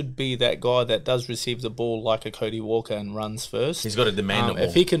should be that guy that does receive the ball like a Cody Walker and runs first. He's got to demand the ball.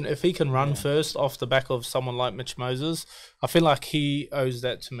 If he can run first off the back of someone like Mitch Moses, I feel like he owes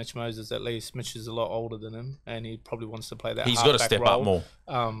that to Mitch Moses at least. Mitch is a lot older than him and he probably wants to play that. He's got to halfback step role. up more.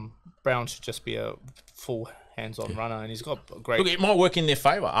 Brown should just be a full hands-on runner, and he's got a great. Look, it might work in their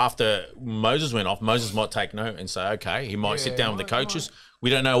favour. After Moses went off, Moses might take note and say, okay, he might sit down with the coaches. We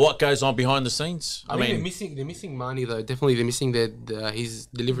don't know what goes on behind the scenes. I mean, they're missing Marnie though. Definitely, they're missing his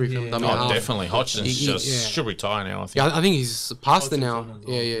delivery from dummy half. definitely. Hodgson's should retire now, I think. Yeah, I think he's past it now.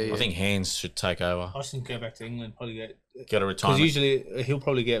 Yeah. I think Hands should take over. I should go back to England, probably get. Get a Because retirement. usually he'll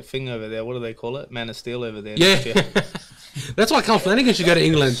probably get thing over there. What do they call it? Man of Steel over there. Yeah. next year. That's why Carl Flanagan should go to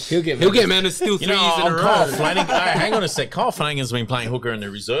England. He'll get Man of Steel 3 You know, years in a I'm row. Kyle Flanagan. Hey, hang on a sec. Kyle Flanagan's been playing hooker in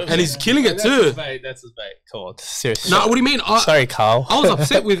the reserves. And he's killing it That's too. his bait. That's his bait. Come on, seriously. No, what do you mean? Sorry, Carl. I was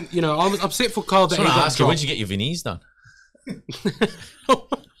upset with, I was upset for Carl that I he want to got ask you, where'd dropped. you get your veneers done?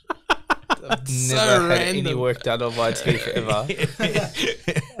 Never had any random. work done on my teeth ever.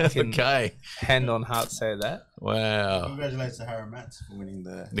 Okay. Hand on heart, say that. Wow. Congratulations to Harry Matz for winning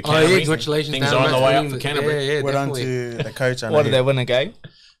the. The Oh yeah, Canterbury. congratulations. Things Dan are on the Matz way up winning for the- Canterbury. Yeah, Well done definitely. to the coach. And What did they win a game?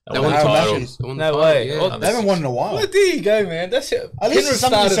 They won the Harry title. Matthews. They won the No title, way. yeah. Well, They haven't won in a while. Well, there you go, man. That's it. At least it's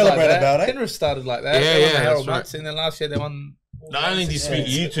something to celebrate about, eh? Penrith started like that. Yeah, They won yeah, the Harold that's right. Matts, and then last year they won. The only dispute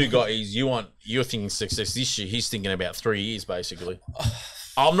you two got is you're thinking success this year. He's thinking about 3 years basically.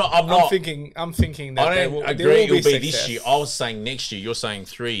 I'm not. I'm thinking that I they don't will, agree. there will It'll be success. this year. I was saying next year. You're saying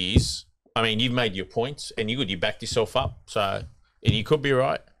 3 years. I mean, you've made your points, and you backed yourself up. So, and you could be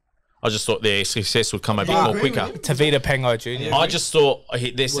right. I just thought their success would come a bit more quicker. Tavita Pango Jr. I just thought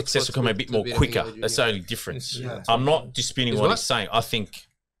their success what's would come a bit more Tavita quicker. Pangai Jr.? That's the only difference. Yeah. I'm not disputing what what? he's saying. I think,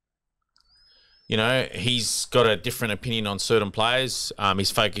 he's got a different opinion on certain players.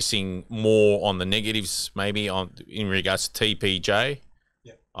 He's focusing more on the negatives, maybe in regards to TPJ.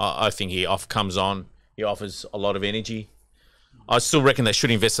 Yeah. I think he comes on. He offers a lot of energy. I still reckon they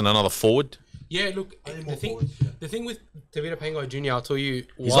should invest in another forward. Yeah, look, the thing with Tavita Pangai Jr., I'll tell you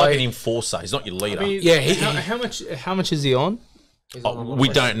He's why. like an enforcer. He's not your leader. I mean, Yeah, how much is he on? We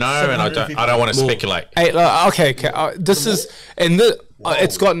don't know, and I don't want to speculate. Hey, okay. This is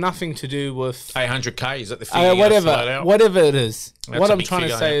it's got nothing to do with 800k, is that the figure? whatever it is. That's what a I'm big trying to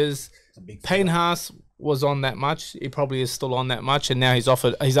figure, say yeah. is Payne Haas was on that much. He probably is still on that much, and now he's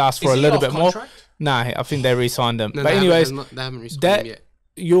asked for a little bit more. Nah, I think they re-signed him. No, but anyways, they haven't re-signed him yet.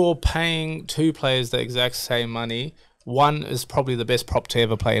 you're paying two players the exact same money. One is probably the best prop to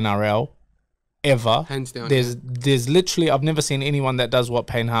ever play NRL. Ever. Hands down. There's literally, I've never seen anyone that does what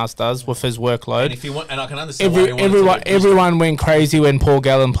Payne Haas does with his workload. And if you want, and I can understand why Everyone went crazy when Paul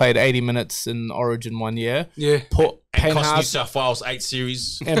Gallen played 80 minutes in Origin 1 year. Yeah. Payne cost New Haas South Wales 8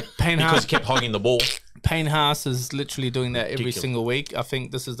 series and Payne because Haas he kept hogging the ball. Payne Haas is literally doing that every Ridiculous. single week. I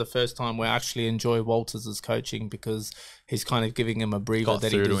think this is the first time we actually enjoy Walters' coaching because he's kind of giving him a breather Got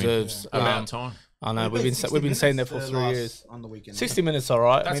that he through to him. deserves. About time. I know we've been saying that for 3 years. on the weekend. 60 minutes, all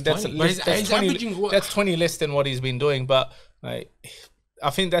right. I mean, that's plenty. less, But that's he's 20. averaging what? That's 20 less than what he's been doing. But like,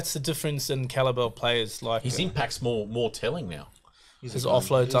 I think that's the difference in caliber of players. Like His impact's more telling now. his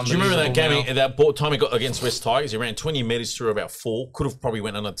offloads. Do you remember that unbelievable game, now. that time he got against West Tigers? He ran 20 metres through about 4. Could have probably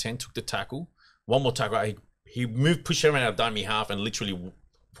went under 10, took the tackle. One more tackle. He moved, pushed everyone out of dummy half and literally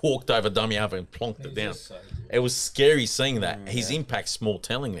walked over dummy half and plonked it down. It was scary seeing that. His impact's more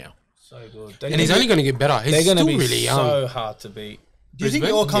telling now. So good. And he's only going to get better. He's They're going to still be really young. so hard to beat. Do you think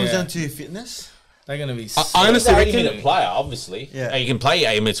it all comes Yeah. down to fitness? They're going to be. I honestly He's a reckon 80-minute player, obviously. Yeah. He can play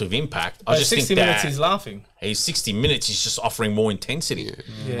 80 minutes with impact. I But just 60 think minutes that he's laughing. he's 60 minutes. He's just offering more intensity,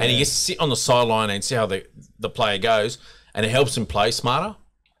 Yeah. and he gets to sit on the sideline and see how the player goes, and it helps him play smarter.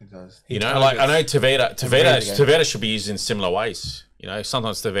 It does. You know, like I know Tavita Tavita should be used in similar ways. You know,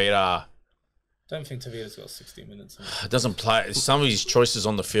 sometimes Tavita Don't think Tavita's got 60 minutes. doesn't play. Some of his choices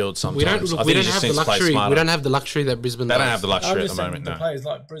on the field sometimes. we don't I think we he don't just have the needs to play luxury. smarter. We don't have the luxury that Brisbane They does. don't have the I'm luxury at just the saying moment. the No. players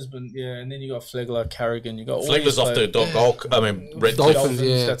like Brisbane, yeah, and then you got Flegler, Carrigan, you got all Flegler's these off the players. Gold. I mean, Red Dolphins, Cliff.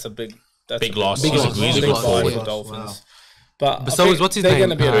 yeah. That's a big loss. Big loss. He's a Big good loss, forward. for yeah. Dolphins. Wow. But But I so think is what's his they're name?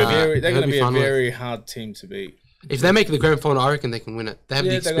 Gonna be they're going to be a Herbie Farnworth. very hard team to beat. If they make the grand final, I reckon they can win it. They have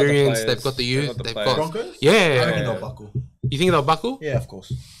Yeah, the they got the experience. players. They've got the They youth. got the They've players. got Broncos? I yeah. reckon they'll buckle. You think they'll buckle? Yeah, of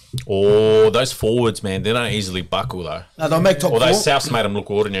course. Oh, those forwards, man, they don't easily buckle though. No, they'll make top Although four, Souths made them look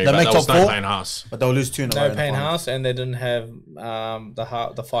ordinary, They'll but make there was top no four. Payne Haas. but they'll lose 2 in a row. No in the Payne final. House, and they didn't have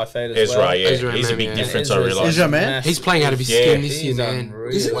the 5'8" as Ezra, well. yeah, Ezra, he's a man, big yeah. difference. And I Ezra's realise. Ezra, man. massive. He's playing out of his Yeah. skin this year, He's man.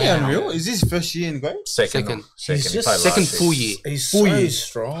 unreal. Isn't he Wow. unreal? Is this first year in grade? Second. He's He just played Second last full year. year. He's Full so year.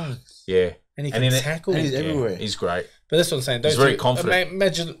 strong, Yeah, and he And can in it- tackle. And he's everywhere. he's great. But that's what I'm saying. He's Those very two- confident.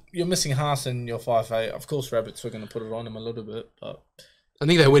 Imagine you're missing Haas and your 5'8". Of course, Rabbits were going to put it on him a little bit, but I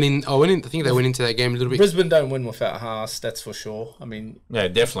think they went in. I think they went into that game a little bit. Brisbane don't win without Haas. That's for sure. I mean, Yeah,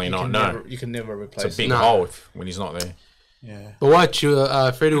 definitely not. No, you can never replace. it's a big No. hole when he's not there. Yeah. But watch,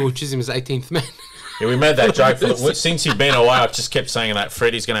 Freddie will choose him as 18th man. Yeah, we made that joke since he's been away. I've just kept saying that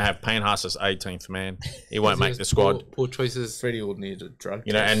Freddie's going to have Payne Haas as 18th man. He won't make the squad. Poor choices. Freddie will need a drug.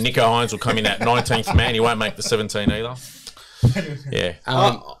 You know, test. and Nico Hines will come in at 19th man. He won't make the 17 either. Yeah.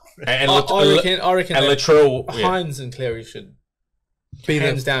 And I reckon and that Latrell, yeah. Hines and Cleary should Be the-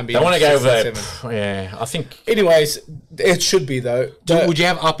 hands down be. They want to go 6 over. and 7. Yeah, I think. Anyways, it should be though. Would you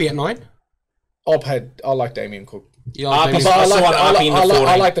have RP at 9? I like Damien Cook. Yeah, RP 's maybe- I still want RP in the 14.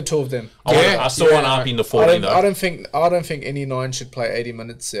 I like the two of them. I still want RP in the 14 I though. don't think any 9 should play 80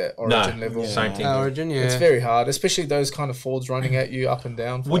 minutes at Origin level. Same thing. Origin, yeah. It's very hard, especially those kind of forwards running at you up and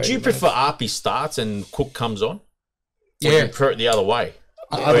down. for Would 80 you minutes. prefer RP starts and Cook comes on? Or Yeah. you prefer it the other way?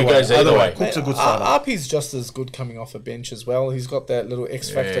 Other Where he way, goes other either way. way. Cook's a good starter. RP's just as good coming off a bench as well. He's got that little X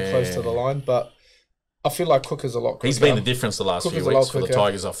factor close to the line, but I feel like Cook is a lot quicker. He's been the difference the last Cook few is a lot weeks for the quicker.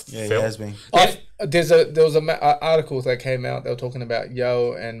 Tigers. I've Yeah, he felt. has been. There was a article that came out. They were talking about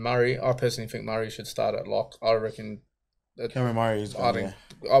Yo and Murray. I personally think Murray should start at lock. I reckon. Cameron Murray is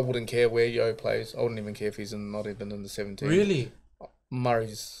I wouldn't care where Yo plays. I wouldn't even care if he's not even in the 17. Really?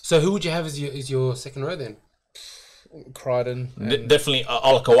 Murray's So who would you have as your second row then? Crichton. and- Definitely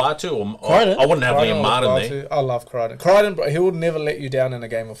Olakawatu or Crichton? I wouldn't have Crichton Liam or Martin there. Crichton. I love Crichton. Crichton, but he will never let you down in a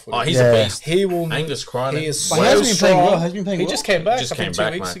game of footy. Oh, he's Yeah. a beast. He will. Angus Crichton. He is But so he has been playing strong. well. Has been playing He well. just came back. Just I think came 2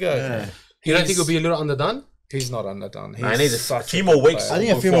 back, weeks mate. ago. Yeah. You don't think it'll be a little underdone? He's not underdone. Man, he needs a such few good more weeks. player. I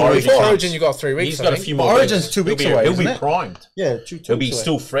think a few more weeks. Before comes. Origin, you got 3 weeks. He's I got a think. few more Origin's weeks. 2 weeks He'll away, be isn't it? primed. Yeah, two He'll be weeks away.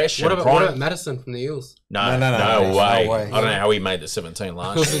 still fresh What and about primed. Madison from the Eels? No No way. way. I don't know how he made the 17 It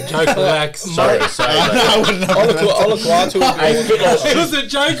last was year. a joke, relax. Sorry to say, but I wouldn't have Olakuatu would be- Hey, Fitler It was a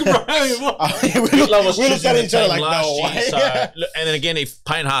joke, bro. Fitler was we looked choosing at the each other team like, last no year. way. So, look, and then again, if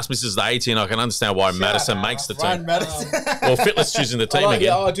Payne Haas misses the 18, I can understand why Madison makes the Ryan team. Madison. Well, Fitler's choosing the team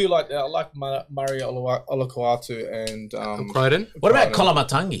again. I do like. I like Murray Olakuatu and Croydon. What about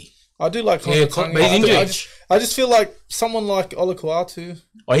Kolamatangi? I do like. Yeah, Konatanga. but he's injured. I just feel like someone like Olakuatu.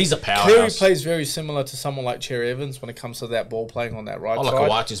 Oh, he's a Cleary powerhouse. plays very similar to someone like Cherry Evans when it comes to that ball playing on that right side.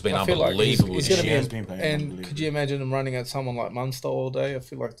 Olakuatu's been I feel like unbelievable he's this gonna year. be He's been playing and unbelievable. could you imagine him running at someone like Munster all day? I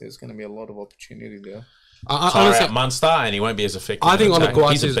feel like there's going to be a lot of opportunity there. Tire Honestly, out Munster, and he won't be as effective. I think in attack.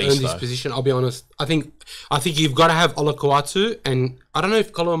 He's a Olakuatu's beast, earned his though. position. I'll be honest. I think you've got to have Olakuatu, and I don't know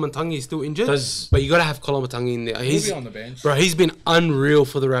if Kolamatangi is still injured, but you got to have Kolamatangi in there. He'll be on the bench. Bro, he's been unreal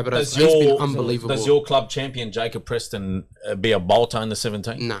for the Rabbitohs. He's been unbelievable. Does your club champion Jacob Preston be a bolter in the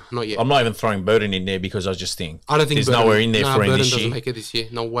 17? Nah, not yet. I'm not even throwing Burden in there because I just think I don't think there's Burden, nowhere in there for him Burden this doesn't year. make it this year.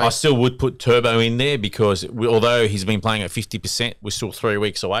 No way. I still would put Turbo in there because although he's been playing at 50%, we're still 3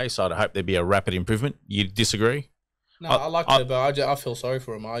 weeks away. So I'd hope there'd be a rapid improvement. You disagree? No, I like it, but I feel sorry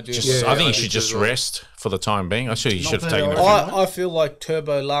for him. I Just, do. I think I he should do just as well. rest for the time being. I should he should have play taken the it. Origin. I feel like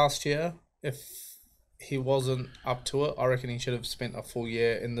Turbo last year, if he wasn't up to it, I reckon he should have spent a full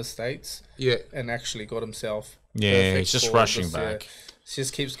year in the States yeah. and actually got himself. Yeah, perfect he's just for rushing this year. back. He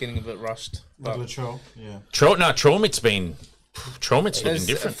just keeps getting a bit rushed. But Yeah. Traumit's looking is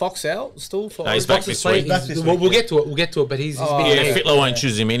different. Fox out still for No, he's Origin? back this Playing- week. Back this we'll week, get to it. We'll get to it. But he's been Yeah, named. Fitler won't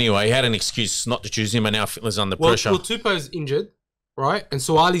choose him anyway. He had an excuse not to choose him, and now Fitler's under pressure. Well, Tupou's injured, right? And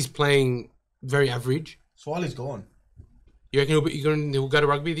Suali's playing very average. Swaley's gone. You reckon he'll go to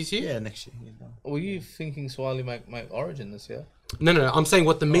rugby this year? Yeah, next year. He's gone. Were you thinking Swiley make Origin this year? No. I'm saying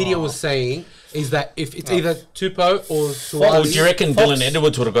what the media was saying is that if it's either Tupou or Well, Suali. do you reckon Dylan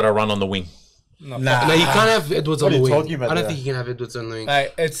Edwards would have got a run on the wing? No, Nah. No, you can't have Edwards What on are the you wing. talking about I don't there? think you can have Edwards on the wing. Hey,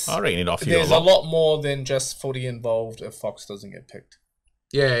 it's I reckon he'd offer you a there's a lot. lot more than just footy involved if Fox doesn't get picked,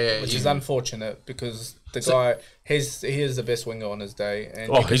 Yeah. which is unfortunate because the guy he is the best winger on his day.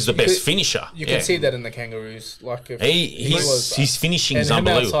 And Oh, you he's the you best finisher. You Yeah. can see that in the Kangaroos. Like if His finishing and is him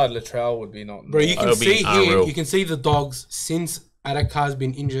unbelievable. outside Latrell would be not. Bro, you can It'll be see here, unreal. you can see the Dogs since Adakar's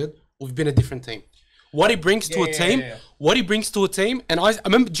been injured, we've been a different team. What he brings to a team, and I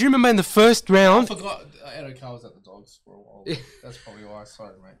remember. Do you remember in the first I round? forgot Eric Carr was at the Dogs for a while. That's probably why.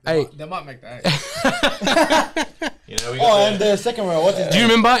 Sorry, mate. Hey. They might make that. You know, we Oh, got and the second round. What is Do you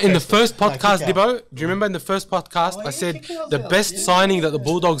remember in the first podcast, kick out. Dibbo? Do you remember in the first podcast I yeah, said kick out's the out, best yeah. signing that the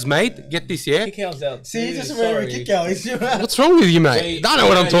Bulldogs made? Get this, yeah. Kick out's out. See, too, just remember sorry. kick out. What's wrong with you, mate? I know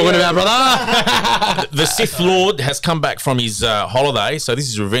what I'm talking about, brother. the Sith Lord has come back from his holiday, so this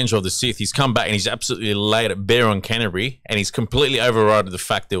is Revenge of the Sith. He's come back and he's absolutely laid it bare on Canterbury, and he's completely overridden the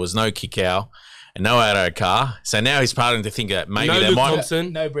fact there was no kick out and no Ado Car. So now he's starting to think that maybe No they Luke might.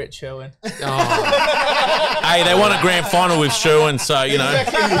 Thompson. No Brett Sherwin. Oh, Hey, they won a grand final with Sherwin, so you know.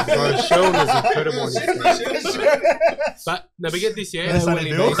 bro, Sherwin was incredible. on his team. But no, but get this, yeah. That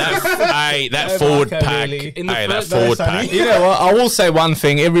forward Marco pack. really. In the Hey, that first- forward No, pack. You know what? I will say one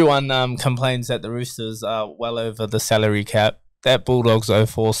thing. Everyone complains that the Roosters are well over the salary cap. That Bulldogs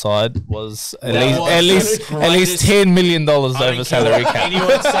 04 side was at least $10 million I over don't care salary what cap.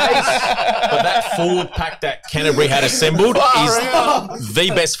 anyone says, but that forward pack that Canterbury had assembled is the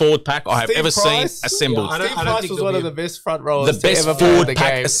best forward pack I have Steve ever Price? seen assembled. I don't Steve Price think was there'll one be of a- the best front rowers The to best ever play forward the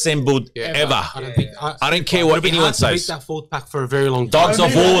pack game. assembled ever. I don't think. I don't care what It'll be anyone hard to beat says. that forward pack for a very long time. Dogs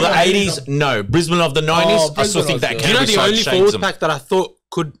of war, the 80s, no. Brisbane of the 90s, I still Brisbane think that was Do you know Canterbury the side only shades forward them. pack that I thought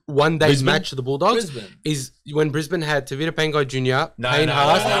could one day Brisbane? match the Bulldogs Brisbane. is when Brisbane had Tavita Pangai Jr., No, Payne no,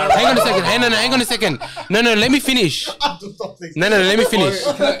 Haas. no, no, Hang on a second. Hang on a second. No, let me finish. No, let me finish.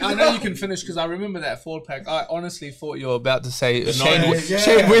 I know you can finish because I remember that forward pack. I honestly thought you were about to say Shane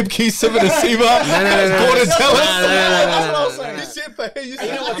Yeah. Webke, Simon Asiva, Gordon Tellis. No. You said that. You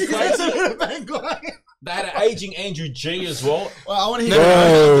it? They had an aging Andrew G as well. Well, I want to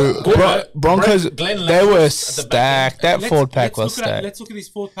hear. Broncos, Glenn they were Lewis at the back stacked. That forward pack was stacked. Let's look at this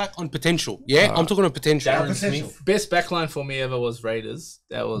forward pack on potential. Yeah, I'm talking on potential. Darren Smith. Best backline for me ever was Raiders.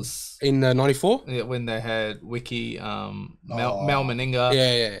 That was In 94? when they had Wiki, Mel Meninga,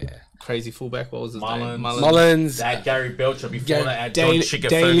 Yeah. crazy fullback. What was his Mullins. name? Mullins. They had Gary Belcher before Gary- they had John Chicka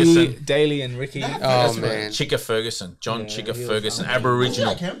Daly, Ferguson. Daly, and Ricky. Oh, man. Chicka Ferguson. John Chicka he was Ferguson. Yeah,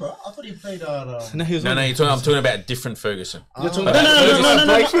 Aboriginal. Canberra. I thought he played at. No, he was No, I'm talking about different Ferguson. No, that one. The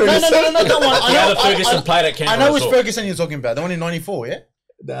other Ferguson played at I Canberra know as which well. Ferguson you're talking about. The one in '94, yeah.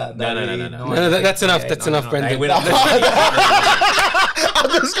 No. That's enough. That's enough, Hey, Brendan. we're not-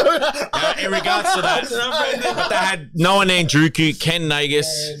 in regards to that, but they had Noah Nandruku, Ken Nagus,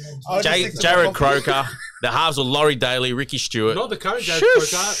 Jared Croker. The halves were Laurie Daly, Ricky Stewart. Not the current Jared Croker,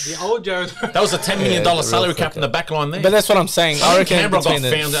 the old Jared. That was a $10 million salary cap in the back line there. But that's what I'm saying. I reckon Canberra got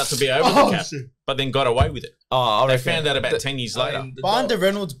between found out to be over the cap, but then got away with it. I They reckon found out about 10 years later. Behind the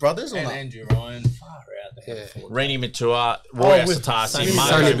Reynolds brothers or and not? Andrew Ryan, far out there. Rennie Matua, Roy with Asatasi, Sonny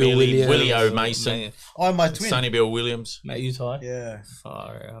Marco Bill Billy, Williams. Willie O'Mason, Oh, my twin. Sonny Bill Williams. Matt Utai. Yeah.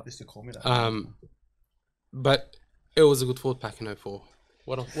 Far out. Used to call me that. But it was a good forward pack in 04.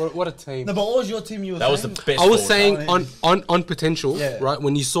 What a team. No, but what was your team you were That was the saying? best. I was forward. saying on potential, Yeah. right?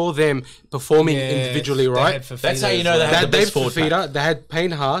 When you saw them performing individually, right? That's how you know they They had had the Dave best forward pack. Fafita, they had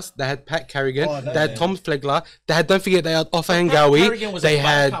Payne Haas, they had Pat Carrigan, Oh, they had yeah. Tom Flegler, they had, don't forget, they had Offa Carrigan Hangawi, was they a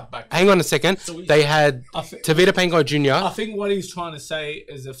had, backup back hang on a second, they had Tavita Pangai I Jr. think what he's trying to say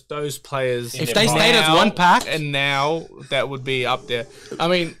is if those players, If they stayed as one pack, and now that would be up there. I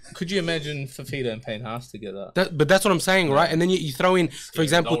mean, could you imagine Fafita and Payne Haas together? but that's what I'm saying, right? And then you throw in, for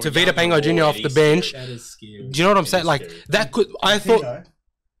example, No, Tavita young Pangai Jr. boy, off the he's bench. That is scary. Do you know what I'm saying? Like, that could, I thought,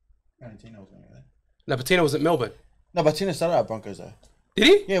 Tino was going there. no, but Tino was at Melbourne. No, but Tino started at Broncos though. Did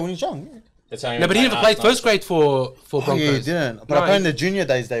he? Yeah, when he was young. Yeah. That's how you No, but he never played first grade for Oh, Broncos. yeah, he didn't. But No, apparently in the junior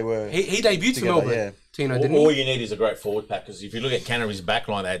days they were. He debuted for Together, Melbourne. yeah. Tino, didn't All he? you need is a great forward pack because if you look at Canterbury's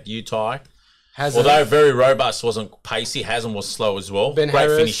backline, they had Utai. Hazard. Although very robust, wasn't pacey. Haslam was slow as well. Ben Great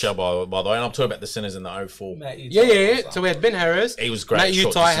Harris. finisher, by the way. And I'm talking about the centres in the 04. Matt Utai Yeah. So we had Ben Harris, He was great. Matt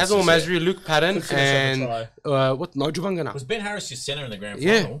short Utai, Hazel distances, Masri, Luke Patton, Good finish on and the what? Nigel Bungana. Was Ben Harris your centre in the grand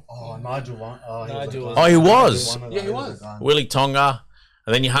Yeah. final? Oh, Nigel won. Oh, Nigel was- Oh, he was. Yeah, he was. Willie Tonga.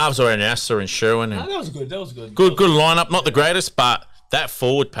 And then your halves were Nasser and Sherwin. No, And that was good. That was good. good lineup. Not the greatest, but that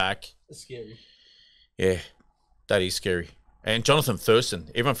forward pack, That's scary. yeah, that is scary. And Jonathan Thurston.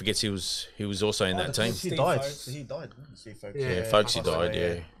 Everyone forgets he was also in that team. He Steve died. Folkes. He died. Didn't he, Steve Folkes? Yeah, folks, he died,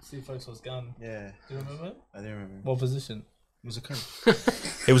 yeah. Steve Folkes was gone. Yeah. Do you remember? I didn't remember. What position? It was a current.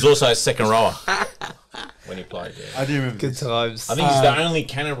 He was also a second rower when he played, yeah. I do remember. Good this. times. I think he's the only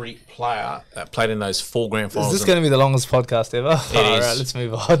Canterbury player that played in those 4 grand Is finals. this going to be the longest podcast ever? All is. right, let's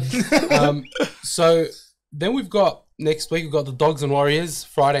move on. So then we've got next week. We've got the Dogs and Warriors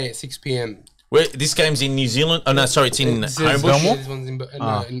Friday at 6 p.m. This game's in New Zealand. Oh no, sorry, it's in Homebush. This one's in.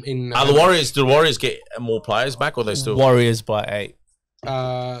 The Warriors? Do the Warriors get more players back, or they still? Warriors by 8.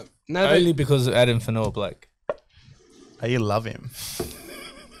 No, Only because of Adam Fanua Blake. Oh, you love him.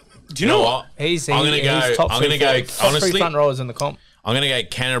 Do you know what? He's I'm gonna go. he's top I'm gonna three go. top Honestly, three front rowers in the comp. I'm gonna go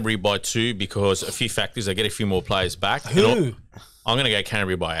Canterbury by 2 because a few factors. They get a few more players back. Who? I'm gonna go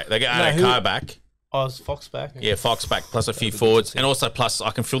Canterbury by 8. They get No, who? Addo back. Oh, is Fox back? Yeah, Fox back plus a few forwards, and also plus I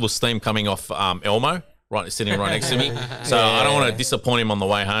can feel the steam coming off Elmo sitting right next to me. So I don't want to disappoint him on the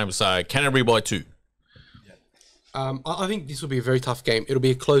way home. So Canterbury by 2. I think this will be a very tough game. It'll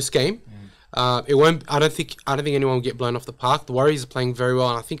be a close game. It won't. I don't think anyone will get blown off the park. The Warriors are playing very well,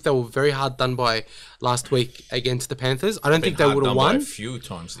 and I think they were very hard done by last week against the Panthers. I don't think they would have won. a few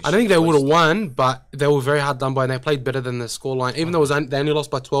times. I don't think they would have won, but they were very hard done by, and they played better than the scoreline. Even though they only lost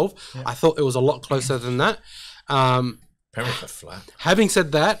by 12, I thought it was a lot closer than that. Penrith are flat. Having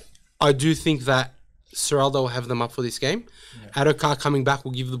said that, I do think that Serraldo will have them up for this game. Adokar coming back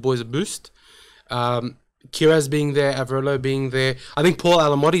will give the boys a boost. Kiraz being there, Averlo being there. I think Paul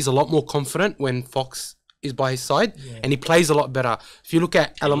Alamotti is a lot more confident when Fox is by his side, and he plays a lot better. If you look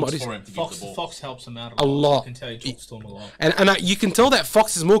at Alamotti, Fox helps him out a lot. You can tell he talks to him a lot. and you can tell that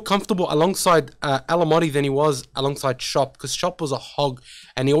Fox is more comfortable alongside Alamotti than he was alongside Shop, because Shop was a hog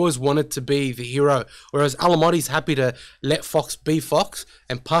and he always wanted to be the hero, whereas Alamotti's happy to let Fox be Fox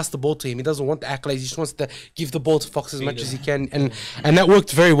and pass the ball to him. He doesn't want the accolades. He just wants to give the ball to Fox as much as he can, and that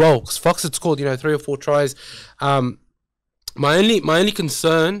worked very well because Fox had scored 3 or 4 tries. My only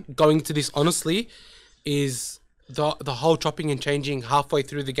concern going into this, honestly, is the whole chopping and changing halfway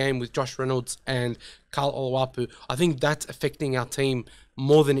through the game with Josh Reynolds and Carl Oluwapu. I think that's affecting our team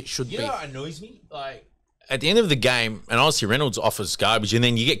more than it should be. You know what annoys me? Like, at the end of the game, and honestly, Reynolds offers garbage, and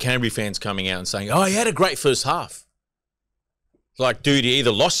then you get Canterbury fans coming out and saying, "Oh, he had a great first half." Like, dude, he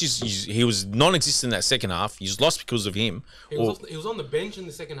either lost he was non-existent in that second half. You just lost because of him. He was on the bench in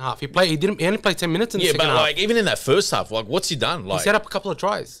the second half. He only played 10 minutes in the Yeah, second but half. like even in that first half, like what's he done? Like He set up a couple of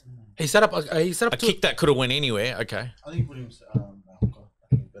tries. He set up a kick that could have went anywhere. Okay, I think Williams. I think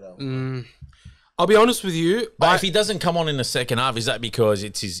he's better. I'll be honest with you. but if he doesn't come on in the second half, is that because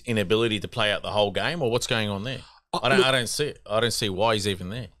it's his inability to play out the whole game, or what's going on there? I don't see it. I don't see why he's even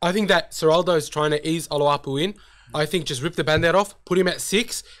there. I think that Serraldo is trying to ease Oluwapu in. I think just rip the band-aid off, put him at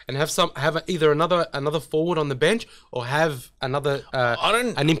 6, and have either another forward on the bench or have another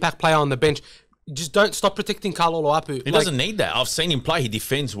an impact player on the bench. Just don't stop protecting Carlo Loapu. He doesn't need that. I've seen him play. He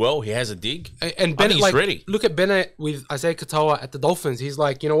defends well. He has a dig. And Bennett, he's ready. Look at Bennett with Isaiah Katoa at the Dolphins. He's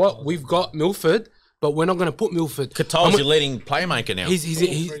like, you know what? We've got Milford, but we're not going to put Milford. Katoa's your leading playmaker now. He's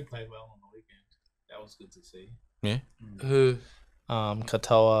played well on the weekend. That was good to see. Yeah. who?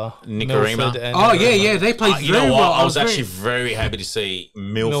 Katoa, Nicarima. Milford, and They played You very know what? well. I was actually very happy to see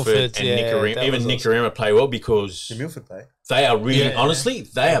Milford and yeah, Nicarima. that Even was Nicarima play well because Did Milford play? they are really, honestly,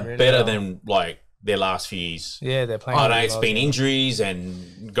 they are really better well. than like their last few years. Yeah, they're playing. I know really it's well. been injuries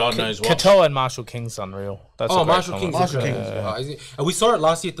and God knows what. Katoa and Marshall King's unreal. That's a great Marshall comment. King's Marshall incredible. King. And we saw it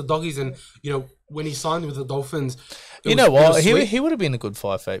last year at the Doggies, and you know when he signed with the Dolphins. You know what? He He would have been a good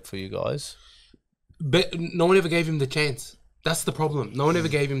 5'8" for you guys. but no one ever gave him the chance. That's the problem. No one ever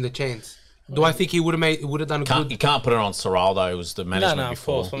gave him the chance. Do I think he would have done a good? You can't put it on Serraldo. It was the management No, of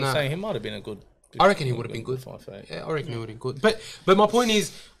before. course. But I'm saying he might have been a good. I reckon he would have been good. 5'8". Yeah, I reckon he would have been good. But my point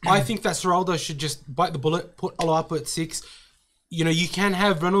is, I think that Serraldo should just bite the bullet, put Oloapu at 6. You know, you can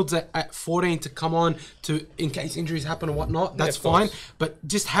have Reynolds at 14 to come on to in case injuries happen or whatnot. That's of fine. course. But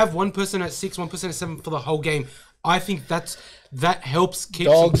just have one person at 6, one person at 7 for the whole game. I think that helps keep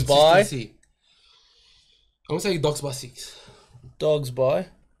Dogs some by? consistency. I'm gonna say Dogs by 6. Dogs by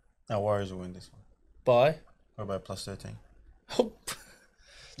No, Warriors will win this one. by. What about plus 13?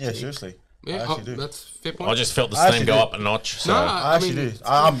 Yeah, seriously. Yeah, I actually do. that's fair point. I just felt the I steam actually go do. up a notch. So I actually do.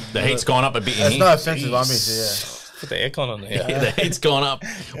 I'm, the heat's gone up a bit in It's here. no offensive, I mean, Put the aircon on there. The heat's gone up.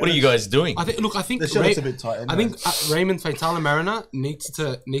 What are you guys doing? I think The shirt's a bit tight, I think Raymond Faitala Mariner needs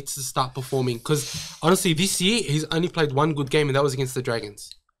to start performing because honestly, this year he's only played one good game and that was against the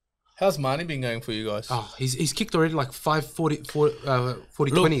Dragons. How's Marnie been going for you guys? Oh, he's kicked already like 40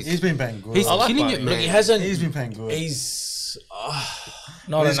 20s. He's been playing good. He's I like killing Marnie. it, Look, man. he hasn't. He's been playing good. He's.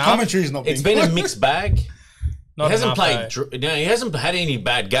 Not His enough. commentary's not It's been been a good. mixed bag. Not He hasn't enough, played. though. He hasn't had any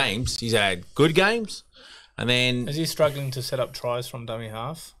bad games. He's had good games, and then Is he struggling to set up tries from dummy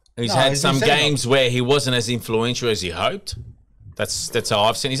half? he's No, had he's some been setting games where he wasn't as influential as he hoped. That's how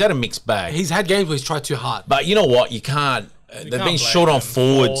I've seen. He's had a mixed bag. He's had games where he's tried too hard. But you know what? You can't. They've can't been blame short on them.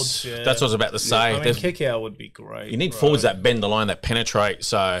 forwards. Yeah. That's what I was about to say. I mean, They've- kick out would be great. you need bro. forwards that bend the line, that penetrate.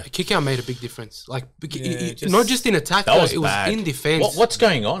 So Kick out made a big difference. Like just- not just in attack, that though, was it was bad. in defense. What's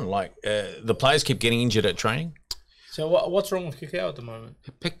going on? Like the players keep getting injured at training. So what's wrong with kick out at the moment?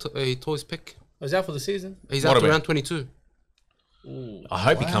 He tore his pick. Was out for the season? He's What out to about- around 22. I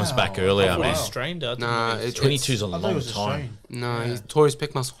hope he comes back earlier, Wow. man. Strained out. Nah, it's 22 is a I thought it long was a time. strain. No, he tore his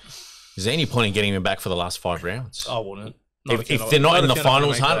pick muscle. Is there any point in getting him back for the last 5 rounds? I wouldn't. if they're not in the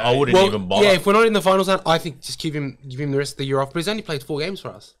finals hunt, I wouldn't Well, even bother. yeah, if we're not in the finals, I think just give him the rest of the year off. But he's only played 4 games for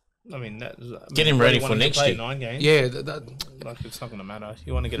us. I mean, Get him ready you for want him to next play year. 9 games. Yeah, Like, it's not going to matter.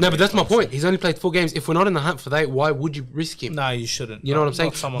 You want to get no, him but that's my ready for point. He's only played 4 games. If we're not in the hunt for that, why would you risk him? No, you shouldn't. You know what I'm saying?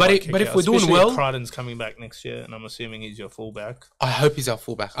 Not someone But like but if Kick-Out, we're doing especially if well, Crichton's coming back next year, and I'm assuming he's your fullback. I hope he's our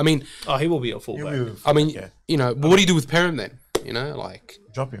fullback. I mean, Oh, he will be your He'll fullback. be- I mean, yeah. you know, but what do you do with Perham then? You know, like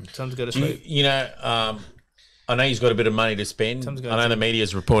Drop him. Time to go to sleep. You know, I know he's got a bit of money to spend. Someone's I got know to- the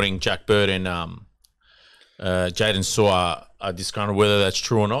media's reporting Jack Bird and Jaden Saw are discounted. Whether that's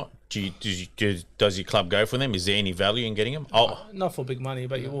true or not, does your club go for them? Is there any value in getting them? Not for big money,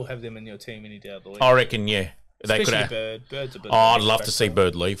 but you will have them in your team any day of the week. I reckon, yeah. They could Especially have. Bird. Bird's a bit. Oh, I'd love to see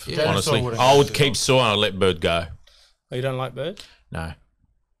Bird leave. Yeah. Honestly, Saw would've I would got keep Saw and I'd let Bird go. Oh, you don't like Bird? No,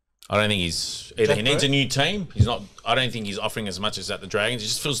 I don't think he's either. He needs a new team. He's not. I don't think he's offering as much as at the Dragons. It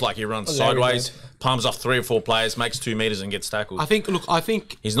just feels like he runs Larry sideways, Bird. palms off 3 or 4 players, makes 2 meters and gets tackled. I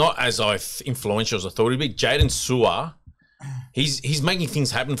think He's not as influential as I thought he'd be. Jaden Sewer, he's making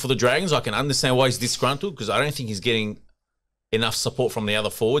things happen for the Dragons. I can understand why he's disgruntled because I don't think he's getting enough support from the other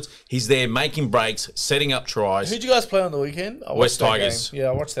forwards. He's there making breaks, setting up tries. Who'd you guys play on the weekend? I West watched that Tigers. game. Yeah,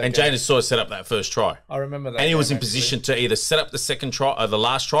 I watched that And game. Jaden Sewer set up that first try. I remember that. And he was game, in position to either set up the second try or the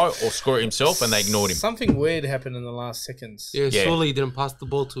last try or score it himself, and they ignored him. Something weird happened in the last seconds. yeah, Yeah. Sully didn't pass the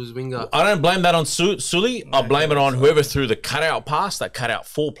ball to his winger. I don't blame that on Sully. I blame it on whoever threw the cutout pass that cut out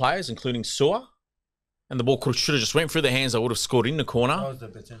 4 players, including Sewer. And the ball should have just went through their hands. I would have scored in the corner. That was the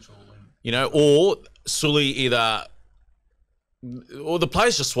potential win. You know, or Sully either, or the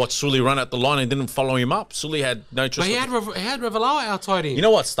players just watched Sully run at the line and didn't follow him up. Sully had no choice. But he had Revelau outside him. You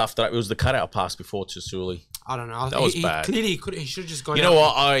know what stuff that it was the cutout pass before to Sully. I don't know. That was bad. Clearly, he should have just gone. You out. know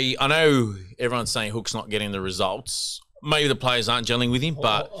what? I know everyone's saying Hook's not getting the results. Maybe the players aren't gelling with him,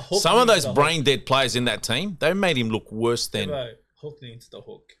 but Hook some of needs those the brain dead players in that team, they made him look worse than. Bro, Hook needs the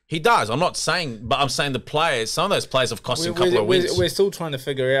hook. He does. I'm not saying, but I'm saying the players. Some of those players have cost him a couple of wins. We're still trying to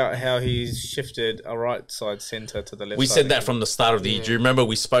figure out how he's shifted a right side centre to the left. We side said that again. from the start of the year. Do you remember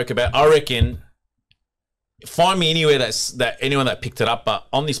we spoke about? I reckon. Find me anywhere that anyone that picked it up, but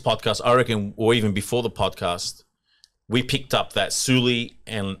on this podcast, I reckon, or even before the podcast, we picked up that Sully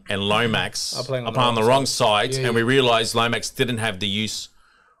and Lomax Are playing are on playing on the the wrong wrong sides, Yeah, and we realised Lomax didn't have the use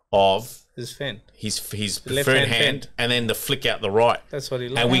of his fin. his preferred left-hand hand, fin. and then the flick out the right. That's what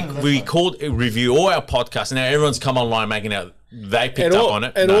he And we called review all our podcasts, and now everyone's come online making out they picked up on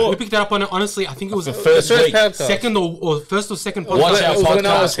it. We picked it up on it. Honestly, I think it was the first week. second or first or second podcast. Watch our it was when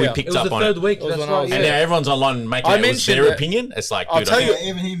I was podcast. We here. picked It was up the on third it. week. It was That's when I right. was Yeah. And now everyone's online making I it was mentioned their that- opinion. It's like, I'll dude, tell I you- think-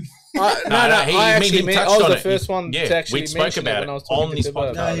 Even him. No, No, he- I actually he meant, I touched was on the it. first one Yeah, to actually we spoke mention about it when it I was talking on to this Dibbo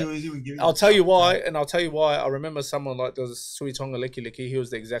podcast. about No, it. he would give it. I'll tell you why, and I'll tell you why. I remember someone like there was Suitonga Licky Licky. He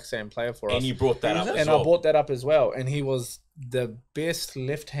was the exact same player for us, And you brought that up as and well. I brought that up as well. And he was the best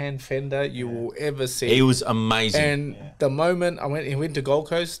left-hand fender you will ever see. He was amazing. And the moment he went to Gold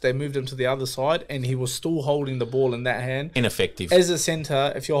Coast, they moved him to the other side, and he was still holding the ball in that hand. Ineffective. As a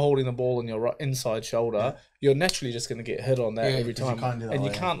centre, if you're holding the ball on your inside shoulder, you're naturally just going to get hit on that every time, can't do that and you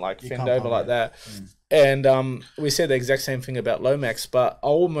way. can't like You fend can't over pump like it. that. And we said the exact same thing about Lomax, but I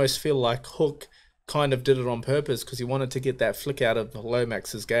almost feel like Hook kind of did it on purpose because he wanted to get that flick out of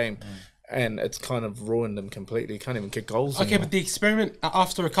Lomax's game. And it's kind of ruined him completely. Can't even kick goals. Okay, anymore. but the experiment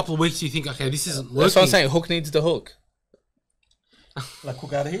after a couple of weeks, you think, okay, this isn't working. That's what I'm saying. Hook needs the hook. Like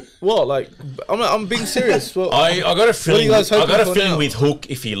hook out of here. What? Like, I'm being serious. Well, I got a What are feeling. you guys I hoping got a for feeling now? with Hook.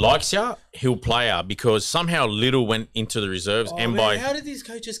 If he likes you, he'll play you because somehow Little went into the reserves, and by how did these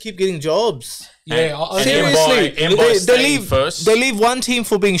coaches keep getting jobs? Yeah, and Seriously, and by they staying leave first. They leave one team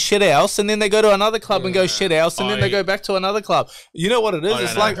for being shit house, and then they go to another club and go shit house, and then they go back to another club. You know what it is? I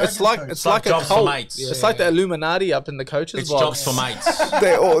It's don't like know. it's like a jobs for cult. mates. It's like the Illuminati up in the coaches' It's box. jobs for mates.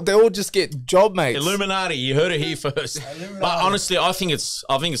 They all just get job mates. Illuminati, you heard it here first. But honestly, I think it's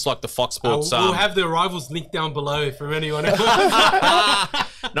like the Fox Sports. we'll have the rivals link down below from anyone else.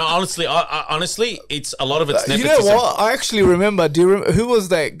 No, honestly, honestly, it's a lot of it's You nepotism. know what? I actually remember. Do you remember who was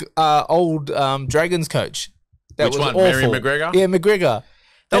that old Dragons coach? That Which was one? Mary awful. McGregor? Yeah, McGregor.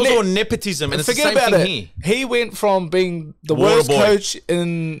 That was And all nepotism, and it's the Forget same about thing it. here. He went from being the Water worst boy. coach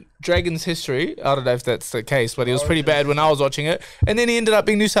in Dragons history. I don't know if that's the case, but he was pretty bad when I was watching it. And then he ended up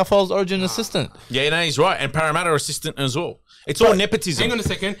being New South Wales Origin assistant. Yeah, no, he's right, and Parramatta assistant as well. It's all nepotism. Hang on a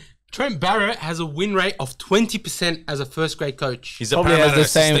second. Trent Barrett has a win rate of 20% as a first grade coach. He's a Probably has Parramatta the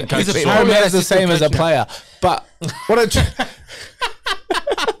same. assistant coach. He's a as well. Probably has the assistant same as a coach now. player. But what I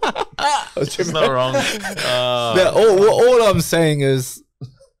It's not wrong. all I'm saying is,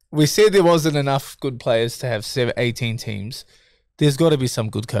 we said there wasn't enough good players to have 18 teams. There's got to be some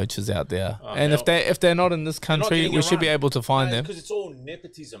good coaches out there, and if they're not in this country, getting we it should be right. able to find them. Because it's all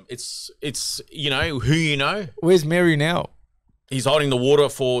nepotism. It's you know who you know. Where's Mary now? He's holding the water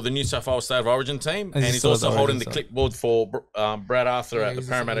for the New South Wales State of Origin team, and he he's still also has holding the Origin, so- clipboard for Brad Arthur at the He's-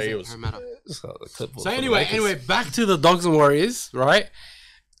 Parramatta he's at Eels. Parramatta. So So anyway, back to the Dogs and Warriors, right?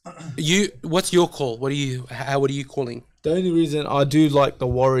 What's your call? What are you calling? the only reason I do like the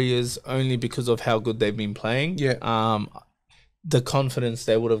Warriors only because of how good they've been playing. Yeah. The confidence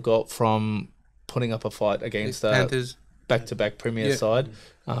they would have got from putting up a fight against the Panthers. back-to-back Premier Yeah. side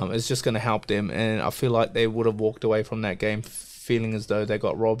is just going to help them. And I feel like they would have walked away from that game feeling as though they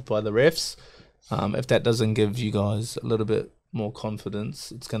got robbed by the refs. If that doesn't give you guys a little bit more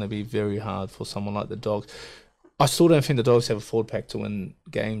confidence, it's going to be very hard for someone like the Dogs. I still don't think the Dogs have a forward pack to win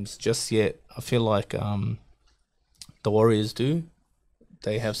games just yet. I feel like the Warriors do.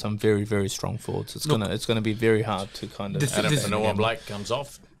 They have some very, very strong forwards. It's gonna be very hard to kind of. Adam Fanua Blake comes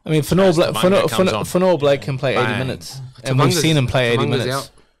off. I mean, Fanua Tavanga Blake can play 80 Bang. minutes, and we've seen him play 80 Tavanga's minutes. out.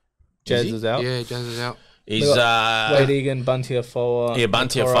 Jazz he? is out. Yeah, Jazz is out. He's Wade Egan, Bunty Afoa. Yeah,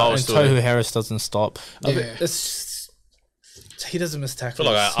 Bunty Afoa, Afoa and still Tohu there. Harris doesn't stop. I mean, Yeah. he doesn't miss tackles.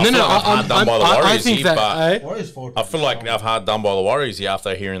 I feel like I No, feel no, like I've hard done by the I Warriors think here, that. but Warriors forward. I feel like I've hard done by the Warriors here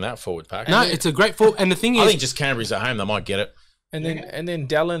after hearing that forward pack. No, it's a great fall. And the thing I is, think just Canterbury's at home, they might get it. And then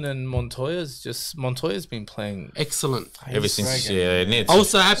Dallin and Montoya's been playing. excellent. Ever since Ned. I was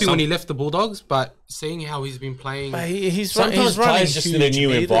so happy when he left the Bulldogs, but seeing how he's been playing. But he's Sometimes running players just in a huge new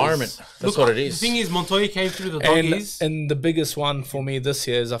meters. environment. That's what it is. The thing is, Montoya came through the And, Doggies. and the biggest one for me this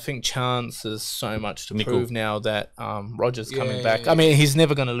year is I think Chance is so much to Nickel. prove now that Roger's coming Yeah, back. yeah, I mean, he's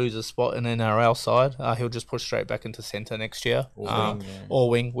never going to lose a spot in NRL side. He'll just push straight back into centre next year. Or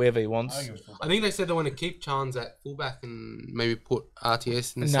wing, wherever he wants. I think they said they want to keep Chance at fullback and maybe put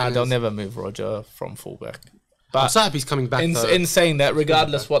RTS in the No, centres. they'll never move Roger from fullback. I'm But so happy he's coming back. though. in saying that,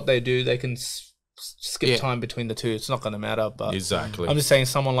 regardless what they do, they can skip Yeah. time between the two. It's not going to matter. But Exactly. I'm just saying,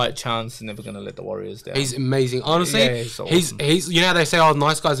 someone like Chance is never going to let the Warriors down. He's amazing. Honestly, Yeah, he's awesome. he's you know how they say, oh,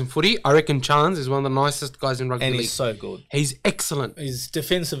 nice guys in footy. I reckon Chance is one of the nicest guys in rugby and league. he's so good. He's excellent. He's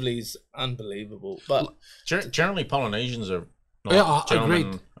defensively, he's unbelievable. But Generally, Polynesians are not Yeah, I gentlemen,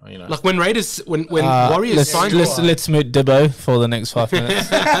 agreed. You know. Like when Warriors signed, let's mute Dibbo for the next 5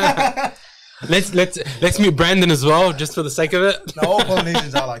 minutes. let's meet Brandon as well, just for the sake of it. No, all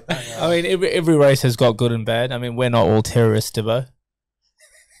Polynesians are like that. Yeah. I mean, every race has got good and bad. I mean, we're not all terrorists, Dibbo.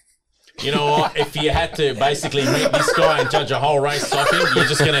 You know what? If you had to basically meet this guy and judge a whole race off him, you're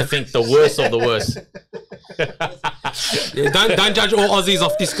just going to think the worst of the worst. Yeah, don't judge all Aussies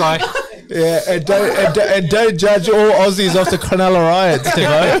off this guy. Yeah, and don't judge all Aussies off the Cronulla riots,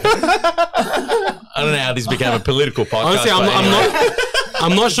 Dibbo. I don't know how this became a political podcast. Honestly, but anyway.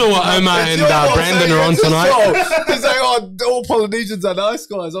 I'm not sure what Omar and Brandon are on tonight. He's like, oh, all Polynesians are nice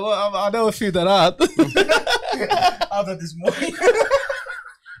guys. I know a few that aren't. After this morning.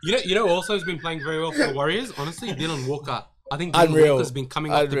 You know, also has been playing very well for the Warriors. Honestly, Dylan Walker. I think Dylan Unreal. Walker's been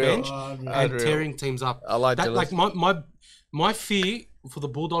coming off the Unreal. bench and Unreal. tearing teams up. I like that. Dylan. Like my fear for the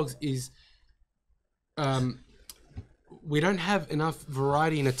Bulldogs is, we don't have enough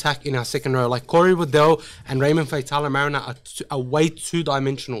variety in attack in our second row. Like Corey Waddell and Raymond Faitala Mariner are way too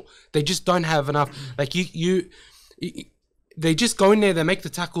dimensional. They just don't have enough. Like they just go in there, they make the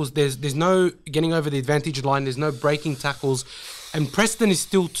tackles. There's no getting over the advantage line. There's no breaking tackles. And Preston is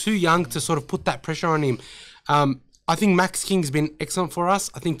still too young to sort of put that pressure on him. I think Max King's been excellent for us.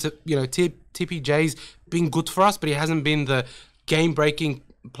 I think TPJ's been good for us, but he hasn't been the game-breaking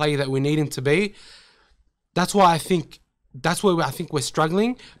player that we need him to be. That's why I think we're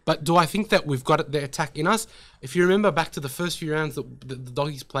struggling. But do I think that we've got the attack in us? If you remember back to the first few rounds that the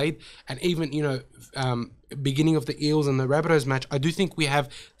Doggies played, and even beginning of the Eels and the Rabbitohs match, I do think we have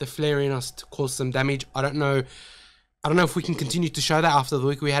the flair in us to cause some damage. I don't know if we can continue to show that after the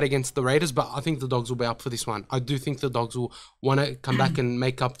week we had against the Raiders, but I think the Dogs will be up for this one. I do think the Dogs will want to come back and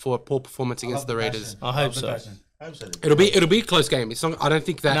make up for a poor performance against the Raiders. I hope so. It'll be a close game. It's not. I don't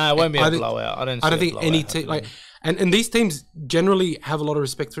think that. No, it won't be a blowout. I don't think any team like. And these teams generally have a lot of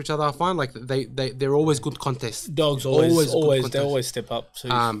respect for each other. I find like they're always good contests. Dogs good always contests. they always step up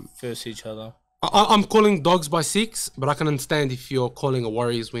to versus each other. I'm calling Dogs by 6, but I can understand if you're calling a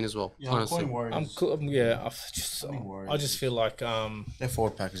Warriors win as well. Yeah, I'm honestly, calling Warriors. I just feel like Their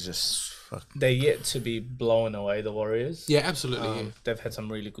forward pack is just fuck. they're yet to be blowing away the Warriors. yeah, absolutely. They've had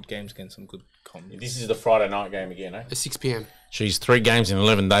some really good games against some good comps. This is the Friday night game again, eh? At 6 p.m. She's 3 games in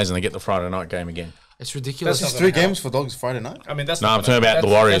 11 days and they get the Friday night game again. It's ridiculous. That's just 3 games for Dogs Friday night. I mean, that's No, not I'm talking about the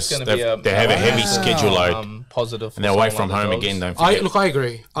Warriors. that's gonna be They have a heavy schedule load. Positive. And they're away from home again, don't forget. I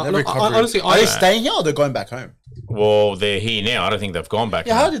agree. They're Look, recovering. honestly, Are they staying here or they're going back home? Well, they're here now. I don't think they've gone back.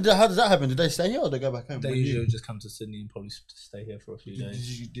 Yeah, home. how does that happen? Did they stay here or did they go back home? They When usually just come to Sydney and probably stay here for a few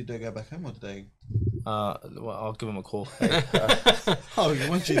days. did they go back home or did they? Well, I'll give them a call. Oh,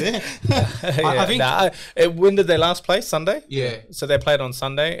 weren't you there? I think- when did they last play? Sunday. Yeah. So they played on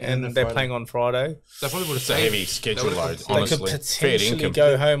Sunday And and then they're Friday. playing on Friday. They probably would have It's a heavy schedule load, They honestly. could Fair potentially income.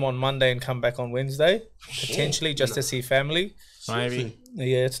 go home on Monday and come back on Wednesday. Potentially just to see family. Maybe.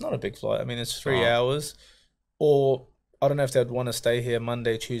 Yeah, it's not a big flight. I mean, it's 3 Oh. hours. Or I don't know if they'd want to stay here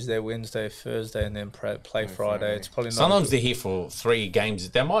Monday, Tuesday, Wednesday, Thursday, and then play Friday. It's probably not. Sometimes they're here for 3 games.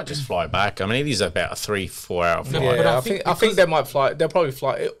 They might just fly back. I mean, it is about a 3-4 hour flight. Yeah, but I think they might fly. They'll probably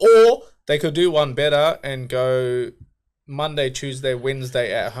fly, or they could do one better and go Monday, Tuesday,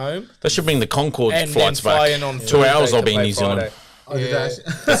 Wednesday at home, They should bring the Concorde and then flights fly back. in on 2 hours Thursday I'll to be in play New Zealand. Friday. Oh, did they?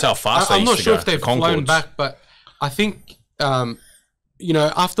 That's how fast they I'm used not to sure go. if they've the flown Concordes. back, but I think,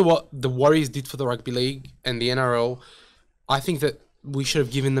 after what the Warriors did for the Rugby League and the NRL, I think that we should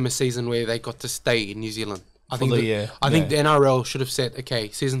have given them a season where they got to stay in New Zealand. I think the NRL should have said, okay,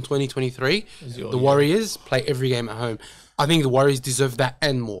 season 2023, the Warriors play every game at home. I think the Warriors deserve that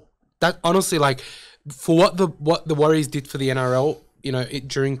and more. That honestly, like, for what the Warriors did for the NRL,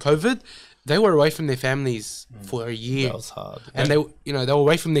 during COVID, they were away from their families for a year. That was hard. And they were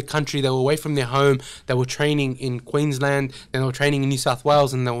away from their country. They were away from their home. They were training in Queensland. Then they were training in New South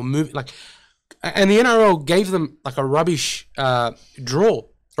Wales, and they were moving and the NRL gave them like a rubbish draw,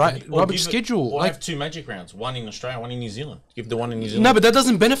 right? Rubbish schedule. Or have 2 magic rounds, one in Australia, one in New Zealand. Give the one in New Zealand. No, but that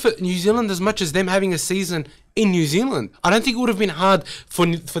doesn't benefit New Zealand as much as them having a season in New Zealand. I don't think it would have been hard for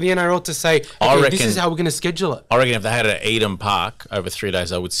the NRL to say, okay, this is how we're going to schedule it. I reckon if they had it at Eden Park over 3 days,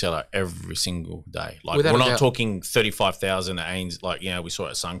 they would sell out every single day. Like, Without we're a not doubt. talking 35,000 at Ains, like, we saw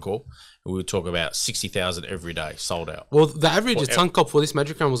at Suncorp. We would talk about 60,000 every day, sold out. Well, the average at Suncorp for this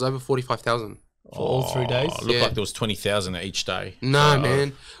Magic Round was over 45,000. for all 3 days. It looked like there was 20,000 each day. No, So,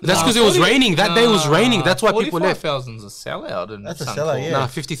 man. That's because it was raining. That day was raining. That's why people left. 45,000's a sellout. And That's a sellout, yeah. Nah,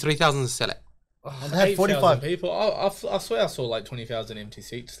 53,000 is sell it. They had 45 people. I swear I saw like 20,000 empty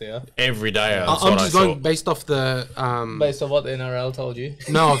seats there. Every day. That's I'm what just I going saw. based off the Based on what the NRL told you.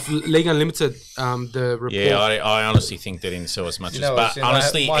 no of League Unlimited the report. Yeah, I honestly think they didn't sell as much. You know, but Shane, I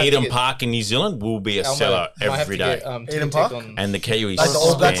honestly, might have to Eden get- Park in New Zealand will be a Elmo, seller might have every to day. get, Eden Tic-Tac Park? on- And the Kiwis, Like the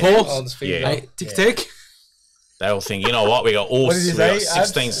All Blacks man, Hawks? on speed Yeah. dial. Hey, Tic-Tac. they all think, you know what, we got all What did you we got say,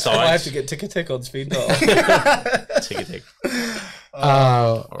 16 Abs? I have sides. to get Tic-Tac on speed dial. Tick.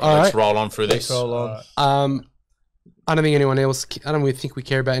 All Let's right. roll on through this. Let's roll on. I don't think anyone else. I don't really think we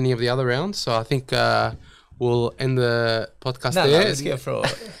care about any of the other rounds. So I think we'll end the podcast No, there. let's get through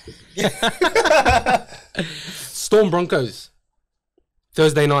it. Storm Broncos.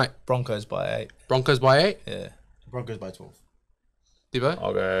 Thursday night. Broncos by 8. Broncos by 8. Yeah. Broncos by 12. Dibbo?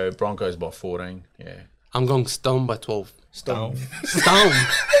 I'll go Broncos by 14. Yeah. I'm going Storm by 12. Stone. Storm.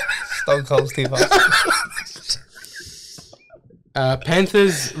 Stone Cold Steve Harvey.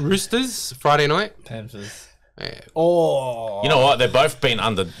 Panthers Roosters Friday night. Panthers. Yeah. Oh. You know what? They've both been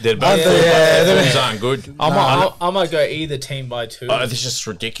under. They're both Under, yeah, their forms aren't good. I might go either team by 2. This is just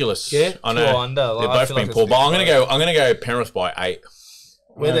ridiculous. Yeah, I 2 know. or under. Like, They've I both feel been like poor, it's but I'm big gonna go Penrith by 8,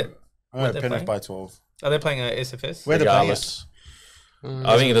 Where they, I'm going they to Penrith playing? by 12. are they playing a SFS? Where they playing regardless.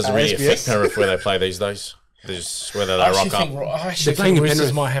 I think it doesn't really SBS? affect Penrith where they play these days. Just whether they rock up. I actually They're playing think in Roosters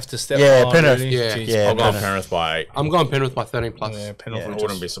Penrith. might have to step Yeah, on. Penrith. Really. Yeah. Jeez. Yeah, I'll go Penrith. Penrith by 8. I'm going Penrith by 13 plus. Yeah, Penrith. I Roosters.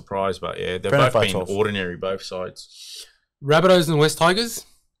 wouldn't be surprised, but yeah, they've Penrith both by been 12. ordinary, both sides. Rabbitohs and West Tigers.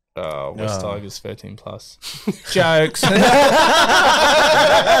 West No. Tigers 13 plus. Jokes. Yeah.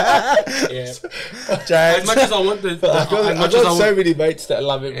 As much as I want the as much as I want, many mates that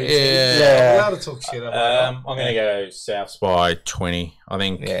love it. Yeah. I'm allowed to talk shit about I'm going to go Souths by 20. I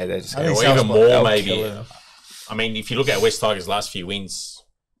think, Yeah, they're just I think or Souths even by- more they'll maybe. kill it. I mean, if you look at West Tigers' last few wins,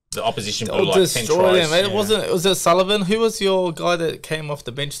 the opposition blew They'll like 10 destroy tries. them. Was it Sullivan? Who was your guy that came off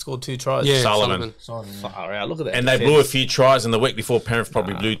the bench, scored 2 tries? yeah, Sullivan. Far out. Look at that. And they defense. blew a few tries, and the week before, Penrith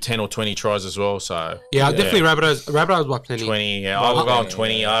probably blew 10 or 20 tries as well. So Yeah, definitely Rabbitohs by plenty. 20, yeah, I'll go on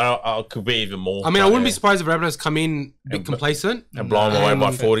 20. I could be even more. I mean, I wouldn't be yeah. surprised if Rabbitohs come in a bit complacent. And blow them away by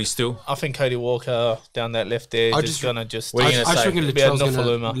And- 40 still. I think Cody Walker down that left there I is just- gonna just. What are you I gonna just say? reckon Be a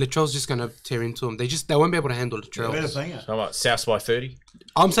Nofaluma. Latrell's just gonna tear into them. They won't be able to handle Where are they Latrell. playing it? How about Souths by 30?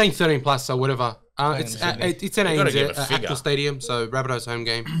 I'm saying 13 plus, so whatever. It's Sydney. it's an You gotta give ANZ a figure. actual stadium, so Rabbitohs home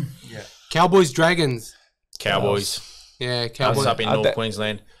game. Yeah. Cowboys Dragons. Cowboys. Yeah, That's Cowboys. up in North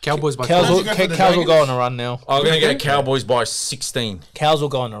Queensland. Cowboys by Cows 12. will, How'd you go for the Cows will go on Dragons? a run now. I'm going to go Cowboys by 16. Cows will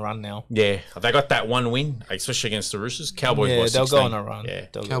go on a run now. Yeah. They got that one win, especially against the Roosters. Cowboys by Yeah, 16. they'll go on a run. Yeah.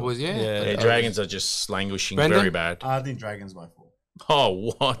 They'll go- Cowboys, yeah. Yeah, Dragons are just languishing Brendan? very bad. I think Dragons by 4.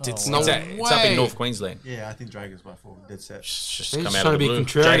 Oh, what? It's, No it's up way. in North Queensland. Yeah, I think Dragons by 4. Dead set. It's just They're come just out of trying the to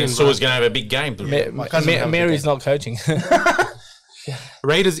be blue. contrarian, Jaden Sewell's bro. going to have a big game. My cousin have a Mary's good not coaching.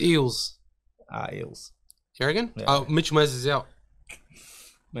 Raiders Eels. Eels. You reckon? Yeah. Oh, Mitch Moses is out.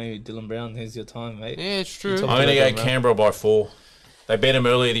 Maybe Dylan Brown. Here's your time, mate. Yeah, it's true. Top- I'm going to go Right. Canberra by 4. They beat them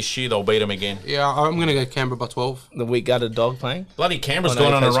earlier this year. They'll beat them again. Yeah, I'm gonna go Canberra by 12. The weak gutted dog playing. Bloody Canberra's Oh, no,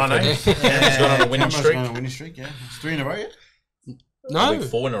 gone on a he run, eh? plays Canberra's gone on a winning Canberra's streak. going on a winning streak, yeah. It's 3 in a row yet? No,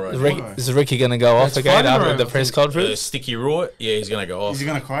 4 in a row. Is Ricky going to go off That's again 5 in a after row, the I press think. conference? Sticky Raw, yeah, he's going to go off. Is he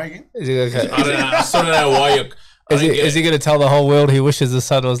going to cry again? Is he going I don't know. I still don't know why you. Is he going to tell the whole world he wishes the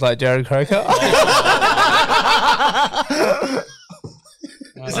son was like Jared Croker?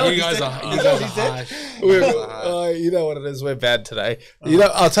 you guys are harsh. You know what it is. We're bad today. You know,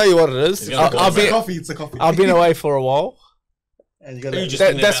 I'll tell you what it is. gonna call I've him been It's a coffee. I've been away for a while. And you got You just That,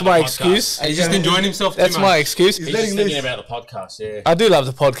 thinking that's about my the podcast. excuse. He's just enjoying himself too That's much. my excuse. He's just thinking about the podcast, yeah. I do love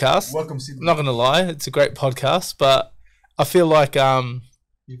the podcast. Welcome, Sydney. I'm not going to lie, it's a great podcast, but I feel like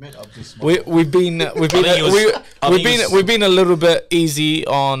You made up this we've been we've think it was- been a little bit easy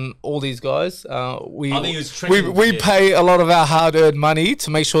on all these guys. We I think it was tricking, we yeah. pay a lot of our hard earned money to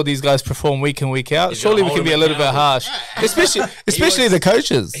make sure these guys perform week in week out. He's Surely we gonna can be a hold little them bit harsh, especially was- the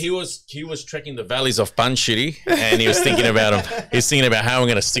coaches. He was trekking the valleys of Bun Shitty, and he was thinking about him. He's thinking about how I'm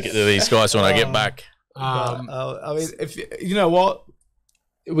going to stick it to these guys when I get back. I mean, if you know what,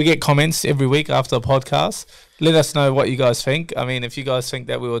 we get comments every week after the podcast. Let us know what you guys think. I mean, if you guys think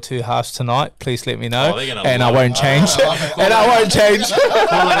that we were too harsh tonight, please let me know, Oh, they're gonna and I love won't change. And I won't change.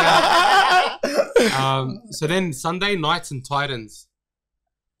 So then Sunday, Knights and Titans.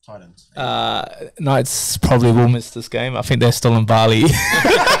 Titans. Knights probably will miss this game. I think they're still in Bali.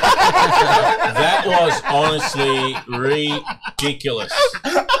 That was honestly ridiculous.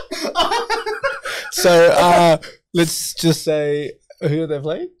 So let's just say Who are they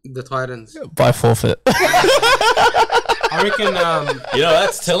playing? The Titans. By forfeit. I reckon. You know,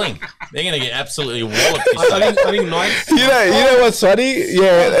 that's telling. They're going to get absolutely walloped. This time. I think Knights. You know what's funny?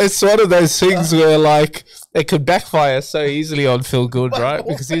 Yeah, it's one of those things where like it could backfire so easily on Phil Good, right?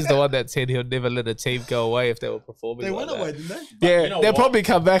 Because he's the one that said he'll never let a team go away if they were performing. They like went that. away, didn't they? Yeah, you know they'll what? probably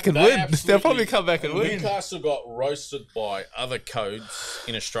come back and They win. They'll absolutely- probably come back and win. Newcastle got roasted by other codes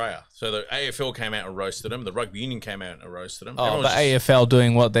in Australia. So the AFL came out and roasted them. The Rugby Union came out and roasted them. Oh, Everyone but was just- AFL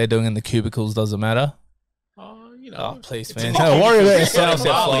doing what they're doing in the cubicles doesn't matter. you know. Oh, please, It's man. a Don't worry about difference yourselves,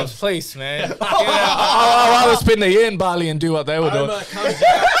 between Bali. Flops. Please, man. I'd rather spend a year in Bali and do what they were doing. Omar comes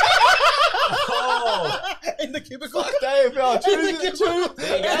out. Oh, In the cubicle. AFL, there you go. Get the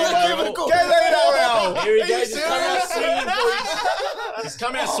NRL. Here he goes. He's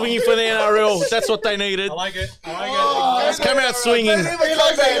come out swinging for the NRL. That's what they needed. I like it. He's come out swinging. He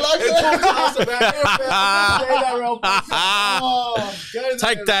likes it.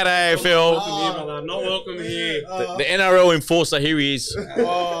 Take that, AFL. Not welcome here. The NRL enforcer, here he is.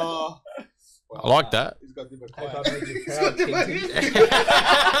 I like that.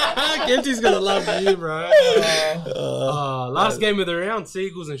 Kenty's gonna love you, bro. Last game of the round: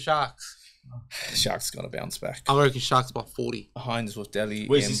 Seagulls and Sharks. Sharks gonna bounce back. I reckon Sharks by 40. Hines with Delhi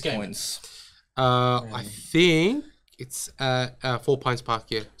Where's M this game? points. I think it's 4 Pines Park.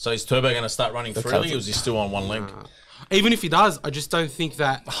 Yeah. So is Turbo going to start running freely, or is he still on one leg? Even if he does, I just don't think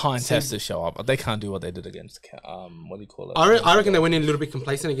that. Hines has to show up, but they can't do what they did against what do you call it? I reckon they went in a little bit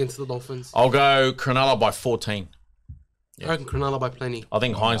complacent against the Dolphins. I'll go Cronulla by 14. I reckon Cronulla by plenty. I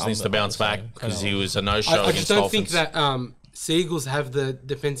think Hines I'm needs to the bounce back same. because he was a no-show I just against don't Dolphins. think that Seagulls have the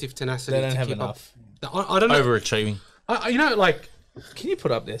defensive tenacity They don't to have keep enough. up. I don't know. Overachieving. You know, like Can you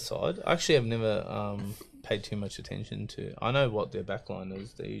put up their side? I actually have never paid too much attention to. I know what their backline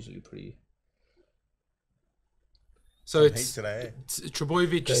is. They're usually pretty. so Heat it's today.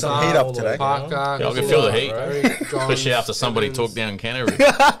 Trebojevic, There's some heat up Saab, today. Parker. Yeah, I can feel the heat. Eric, Johns, Especially after somebody Evans. talked down Canterbury.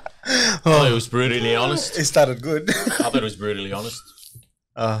 I thought it was brutally honest. It started good. I thought it was brutally honest.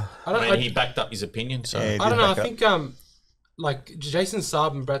 I I don't, mean, I, he backed up his opinion, so... Yeah, I don't know. I back up. think like Jason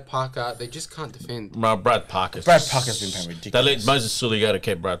Saab and Brad Parker, they just can't defend. Well, Brad Parker's Brad Parker's been playing They ridiculous. let Moses Sully go to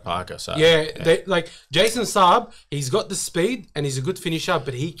keep Brad Parker, so... Yeah, they like Jason Saab. He's got the speed and he's a good finisher,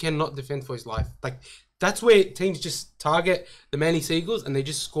 but he cannot defend for his life. Like that's where teams just target the Manly Seagulls and they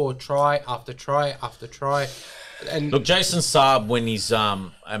just score try after try after try. And Look, Jason Saab, when his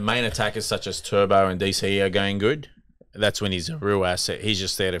main attackers such as Turbo and DC are going good, that's when he's a real asset. He's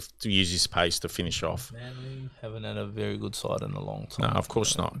just there to use his pace to finish off. Manly haven't had a very good side in a long No, time. of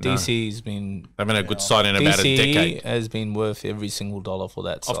course not. No. DC's been. They've been a good side in about a DC decade. has been worth every single dollar for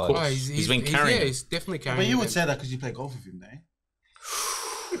that side. Of course. He's been carrying Yeah, it. he's definitely carrying. But you would them. say that because you play golf with him, eh?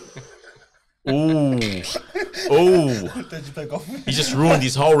 Ooh. Ooh. Did you play golf with him? He just ruined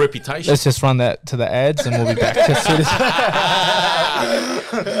his whole reputation. Let's just run that to the ads and we'll be back as soon as.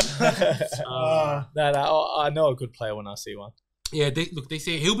 I know a good player when I see one. Yeah, they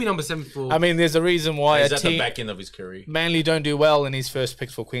say he'll be number 7 for. I mean, there's a reason why He's a at the team back end of his career. Manly don't do well in his first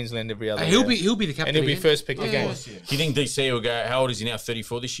picks for Queensland every other he'll year. be the captain. and he'll be again. first pick again. Of course, yeah. Do you think DC will go, how old is he now,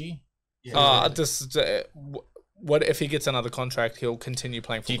 34 this year? What if he gets another contract? He'll continue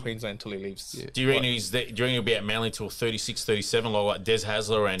playing for Do you- Queensland until he leaves. Yeah. Do you reckon do you reckon he'll be at Manly till 36, 37, like what Des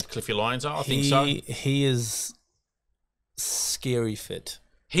Hasler and Cliffy Lyons are? I think so. He is scary fit.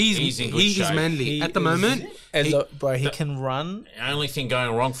 He's in good he is shape. Manly He at the is- moment. He can run. The only thing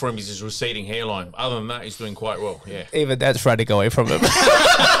going wrong for him is his receding hairline. Other than that, he's doing quite well, yeah. Even that's running away from him.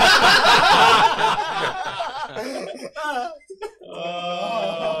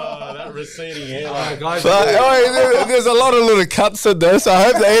 Oh, that receding hairline. Guys, There's a lot of little cuts in this. I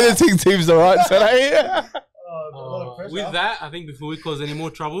hope the editing team's all right today. with that, I think before we cause any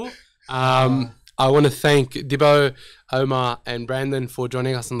more trouble, I want to thank Dibbo, Omar, and Brandon for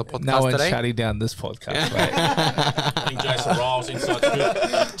joining us on the podcast No one's today. shutting down this podcast, mate. I think Jason Riles, inside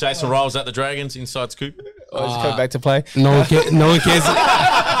scoop. Jason Riles at the Dragons, inside scoop. Oh, he's coming back to play. No one cares. No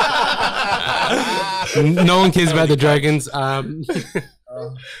one cares about the Dragons. Yeah,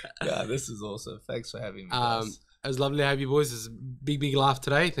 this is awesome. Thanks for having me. It was lovely to have you boys. It's a big laugh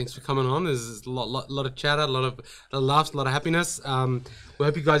today. Thanks for coming on. There's a lot of chatter, a lot of laughs, a lot of happiness. We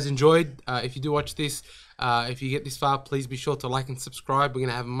hope you guys enjoyed. If you do watch this, if you get this far, please be sure to like and subscribe. We're going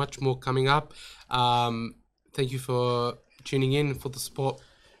to have much more coming up. Thank you for tuning in, for the support.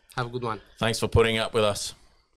 Have a good one. Thanks for putting up with us.